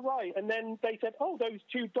 oh, right. And then they said, oh, those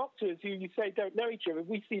two doctors who you say don't know each other,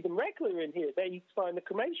 we see them regular in here. They sign the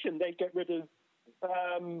cremation. They get rid of,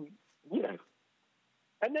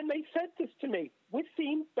 And then they said this to me, we've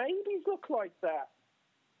seen babies look like that.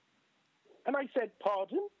 And I said,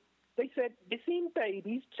 pardon? They said, we've seen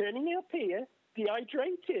babies turning up here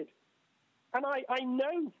dehydrated. And I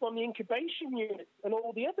know from the incubation unit and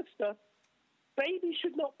all the other stuff, babies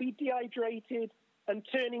should not be dehydrated and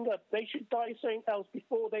turning up. They should die of something else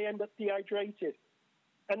before they end up dehydrated.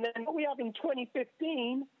 And then what we have in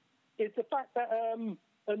 2015 is the fact that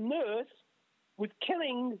a nurse was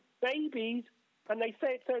killing babies, and they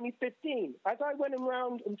say it's only 15. As I went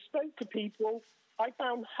around and spoke to people, I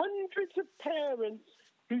found hundreds of parents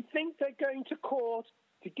who think they're going to court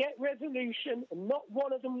to get resolution, and not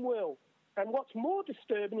one of them will. And what's more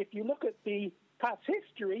disturbing, if you look at the past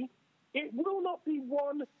history, it will not be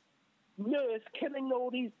one nurse killing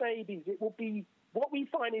all these babies. It will be, what we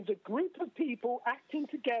find is a group of people acting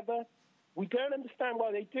together. We don't understand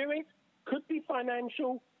why they do it. Could be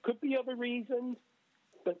financial, could be other reasons.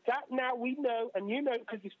 But that now we know, and you know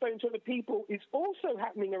because you've spoken to other people, is also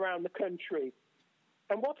happening around the country.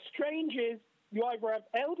 And what's strange is you either have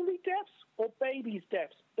elderly deaths or babies'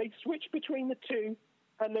 deaths. They switch between the two,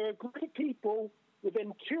 and there are a group of people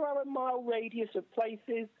within 2-hour-mile radius of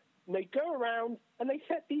places, and they go around and they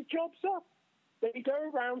set these jobs up. They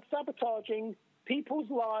go around sabotaging people's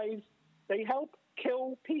lives. They help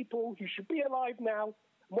kill people who should be alive now.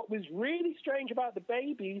 And what was really strange about the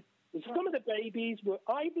babies is some of the babies were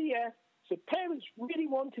IVF, so parents really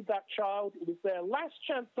wanted that child. It was their last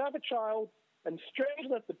chance to have a child, and strange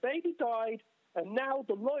enough, the baby died, and now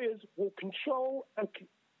the lawyers will control and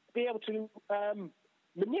be able to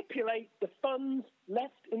manipulate the funds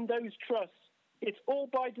left in those trusts. It's all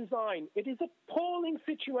by design. It is an appalling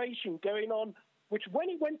situation going on, which when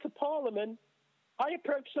it went to Parliament, I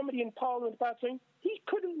approached somebody in Parliament about saying he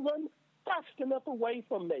couldn't run fast enough away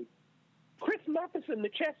from me. Chris Matheson, the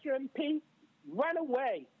Chester MP, ran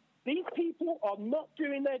away. These people are not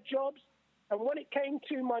doing their jobs. And when it came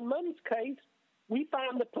to my mum's case, we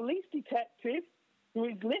found the police detective who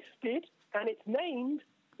is listed and it's named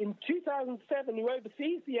in 2007 who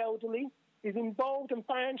oversees the elderly is involved and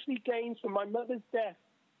financially gains from my mother's death.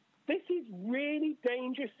 This is really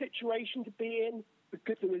dangerous situation to be in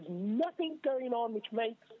because there is nothing going on which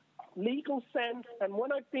makes legal sense. And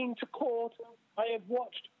when I've been to court, I have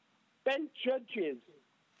watched bent judges.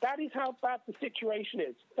 That is how bad the situation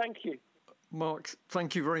is. Thank you. Mark,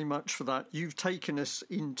 thank you very much for that. You've taken us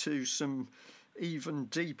into some even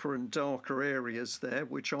deeper and darker areas there,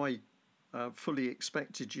 which I fully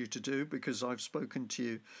expected you to do because I've spoken to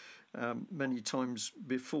you many times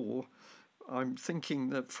before. I'm thinking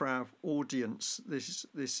that for our audience, this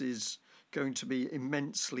is going to be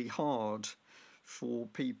immensely hard for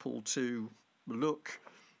people to look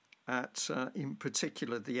at, in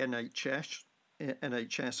particular, the NHS,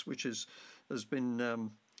 which has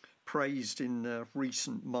been praised in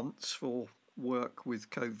recent months for work with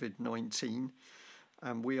COVID-19.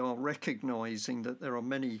 And we are recognising that there are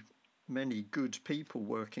many good people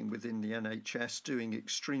working within the NHS doing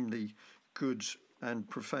extremely good and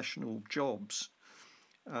professional jobs.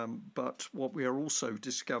 But what we are also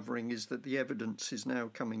discovering is that the evidence is now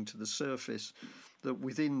coming to the surface that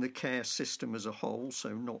within the care system as a whole, so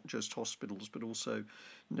not just hospitals, but also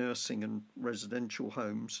nursing and residential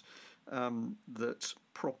homes, that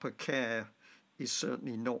proper care is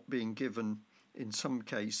certainly not being given in some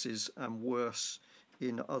cases and worse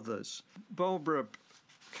in others. Barbara,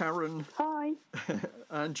 Karen, hi,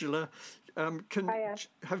 Angela,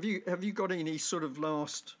 Have you got any sort of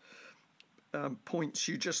last points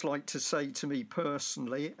you just like to say to me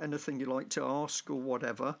personally? Anything you like to ask or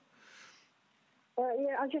whatever?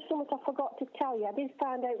 I just something I forgot to tell you. I did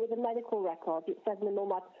find out with the medical records. It said my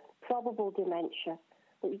mum had probable dementia,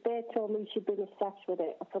 but they told me she'd been assessed with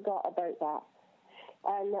it. I forgot about that.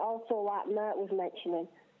 And also, like Mert was mentioning,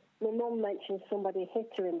 my mum mentioned somebody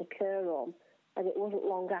hit her in the care home, and it wasn't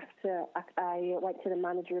long after I went to the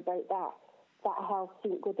manager about that. That house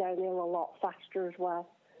didn't go downhill a lot faster as well.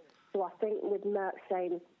 So I think with Mert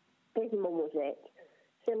saying his mum was it,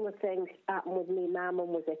 similar things happened with me. My mum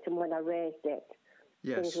was it, and when I raised it,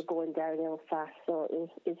 things were going downhill fast. So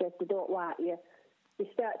it's if they don't like you, you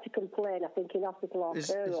start to complain. I think in hospital or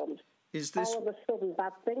care homes, all of a sudden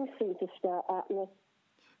bad things seem to start happening.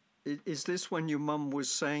 Is this when your mum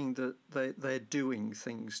was saying that they're doing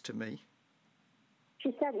things to me?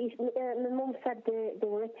 She said, my mum said they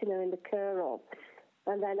were hitting her in the care home.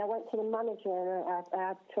 And then I went to the manager and I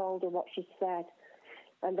had told her what she said.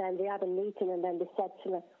 And then they had a meeting and then they said to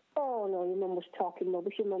me, oh, no, your mum was talking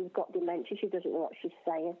rubbish. Your mum's got dementia. She doesn't know what she's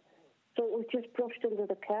saying. So it was just brushed under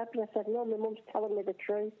the carpet. I said, no, my mum's telling me the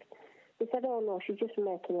truth. They said, oh, no, she's just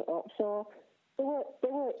making it up. So they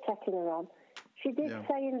weren't taking her on. She did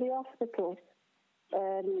say in the hospital,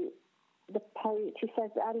 she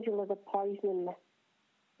said, Angela, they're poisoning me.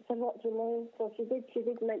 I said, what do you mean? So she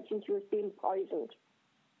did mention she was being poisoned.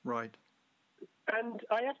 Right. And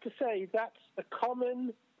I have to say, that's a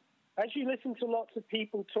common, as you listen to lots of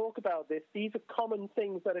people talk about this, these are common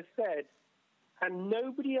things that are said. And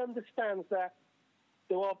nobody understands that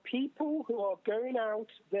there are people who are going out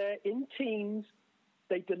there in teams.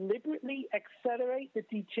 They deliberately accelerate the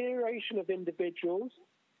deterioration of individuals.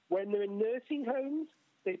 When they're in nursing homes,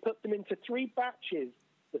 they put them into 3 batches.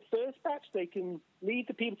 The first batch, they can lead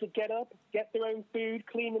the people to get up, get their own food,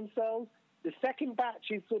 clean themselves. The second batch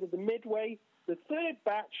is sort of the midway. The third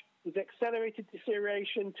batch is accelerated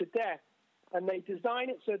deterioration to death. And they design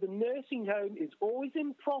it so the nursing home is always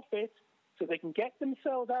in profit so they can get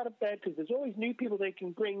themselves out of bed because there's always new people they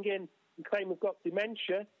can bring in and claim they've got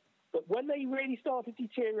dementia. But when they really start to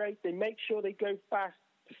deteriorate, they make sure they go fast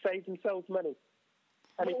to save themselves money.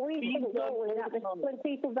 And but we didn't know that when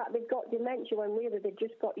people that they've got dementia, when really they've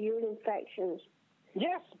just got urine infections.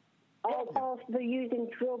 Yes. Or they're using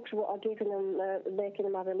drugs what are giving them, making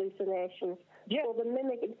them have hallucinations. Yeah. So they're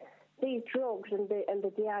mimicking these drugs and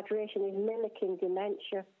the dehydration is mimicking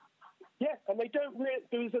dementia. Yeah, and they don't.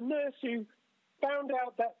 There was a nurse who found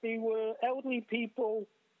out that they were elderly people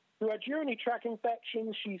who had urinary tract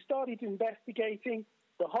infections. She started investigating.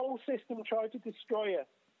 The whole system tried to destroy her.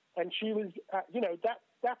 And she was,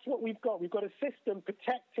 that's what we've got. We've got a system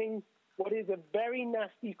protecting what is a very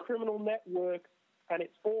nasty criminal network, and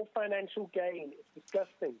it's all financial gain. It's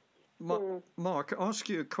disgusting. Mark, I'll ask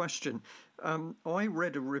you a question. I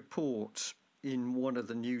read a report in one of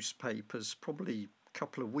the newspapers probably a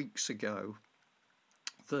couple of weeks ago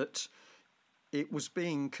that it was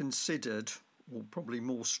being considered, or probably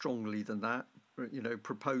more strongly than that,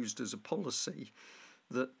 proposed as a policy,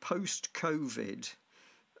 that post-COVID,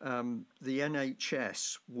 the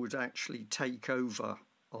NHS would actually take over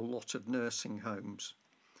a lot of nursing homes.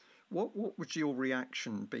 What would your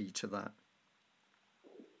reaction be to that?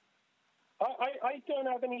 I don't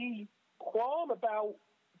have any qualm about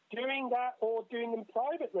doing that or doing them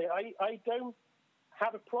privately. I don't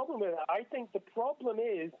have a problem with it. I think the problem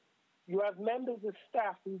is you have members of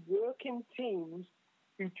staff who work in teams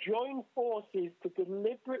who join forces to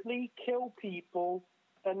deliberately kill people,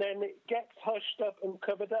 and then it gets hushed up and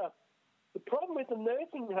covered up. The problem with the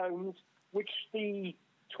nursing homes, which the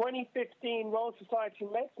 2015 Royal Society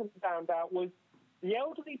of Medicine found out, was the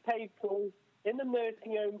elderly people in the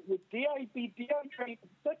nursing home would be dehydrated to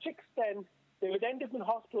such extent they would end up in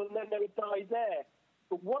hospital and then they would die there.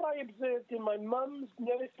 But what I observed in my mum's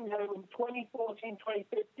nursing home in 2014,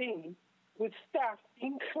 2015 was staff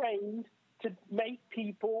being trained to make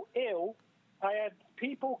people ill. I had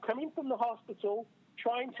people coming from the hospital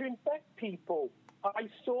trying to infect people. I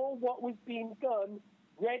saw what was being done,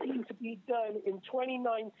 ready to be done in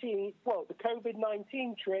 2019, the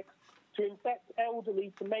COVID-19 tricks to infect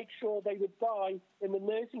elderly to make sure they would die in the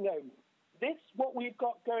nursing home. This, what we've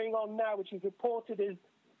got going on now, which is reported as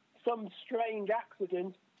some strange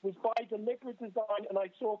accident, was by deliberate design, and I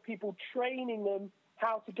saw people training them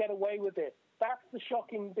how to get away with it. That's the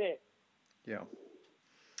shocking bit. Yeah.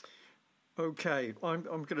 Okay, I'm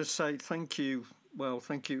going to say thank you. Well,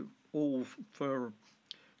 thank you all for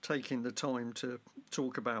taking the time to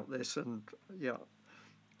talk about this. And yeah,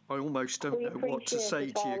 I almost don't know what to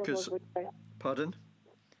say to you because. Pardon?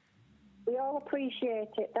 We all appreciate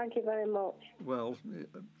it. Thank you very much. Well,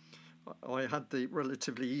 I had the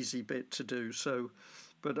relatively easy bit to do, so,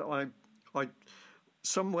 but I,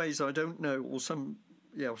 some ways I don't know, or some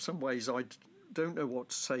ways I don't know what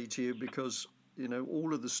to say to you, because, you know,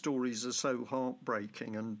 all of the stories are so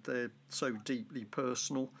heartbreaking and they're so deeply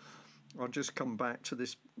personal. I'll just come back to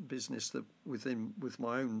this business that with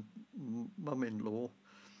my own mum-in-law,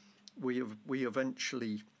 we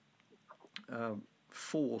eventually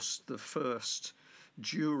forced the first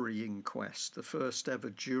jury inquest, the first ever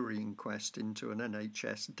jury inquest into an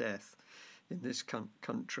NHS death in this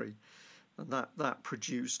country. And that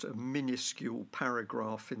produced a minuscule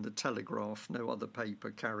paragraph in the Telegraph. No other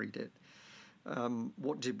paper carried it.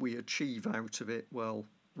 What did we achieve out of it? Well,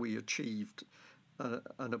 we achieved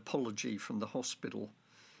an apology from the hospital,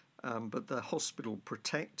 but the hospital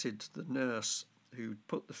protected the nurse who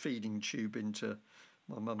put the feeding tube into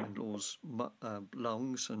my mum-in-law's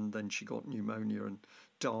lungs, and then she got pneumonia and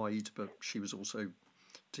died, but she was also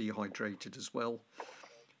dehydrated as well.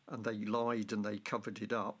 And they lied and they covered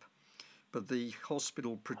it up. But the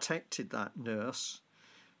hospital protected that nurse,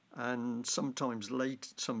 and sometime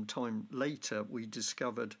later we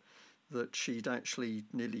discovered that she'd actually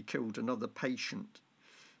nearly killed another patient.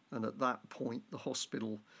 And at that point the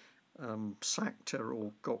hospital sacked her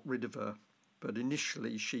or got rid of her. But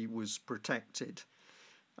initially she was protected.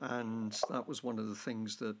 And that was one of the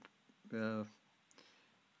things that,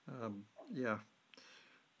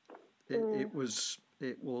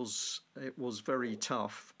 it was very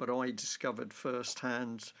tough. But I discovered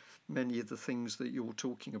firsthand many of the things that you're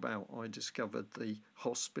talking about. I discovered the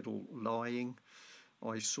hospital lying.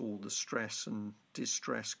 I saw the stress and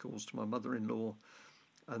distress caused to my mother-in-law.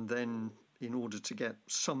 And then, in order to get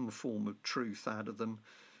some form of truth out of them,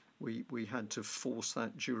 we had to force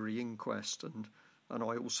that jury inquest. And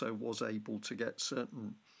I also was able to get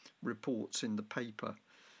certain reports in the paper.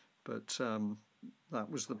 But that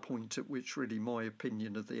was the point at which really my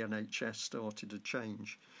opinion of the NHS started to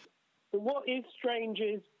change. But what is strange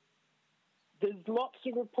is there's lots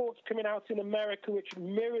of reports coming out in America which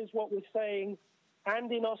mirrors what we're saying, and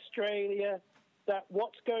in Australia, that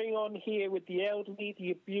what's going on here with the elderly,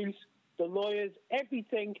 the abuse, the lawyers,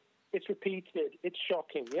 everything, it's repeated. It's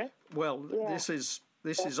shocking, yeah? Well, yeah.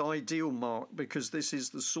 This is ideal, Mark, because this is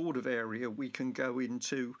the sort of area we can go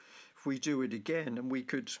into if we do it again, and we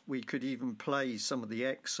could even play some of the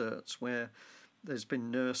excerpts where there's been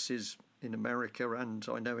nurses in America and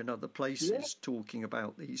I know in other places talking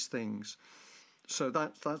about these things. So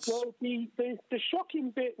that's... Well, the shocking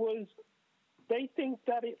bit was they think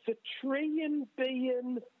that it's a $1 trillion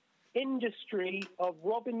industry of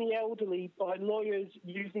robbing the elderly by lawyers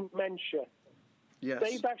using dementia. Yes.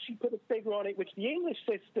 They've actually put a figure on it, which the English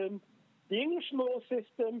law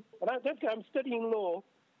system, and I'm studying law,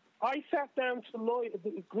 I sat down to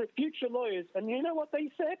future lawyers, and you know what they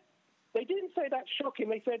said? They didn't say that's shocking.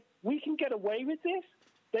 They said, we can get away with this.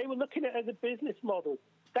 They were looking at it as a business model.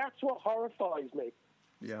 That's what horrifies me.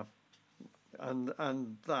 Yeah, and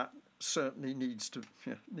that certainly needs to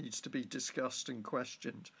be discussed and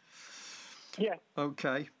questioned. Yeah.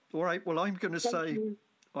 Okay. All right. Well, I'm going to say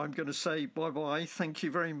bye-bye. Thank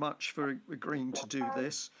you very much for agreeing to do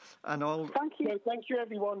this. And I'll... Thank you. No, thank you,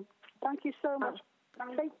 everyone. Thank you so much.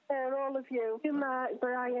 Take care, all of you. Good night,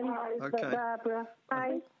 Brian. Okay. Barbara.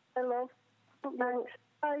 Bye. I love. Thanks.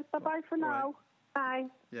 Bye. Bye-bye for now. Bye.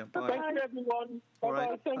 Yeah, bye. Thank you, everyone. Bye-bye.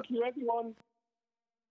 Right. Thank you, everyone.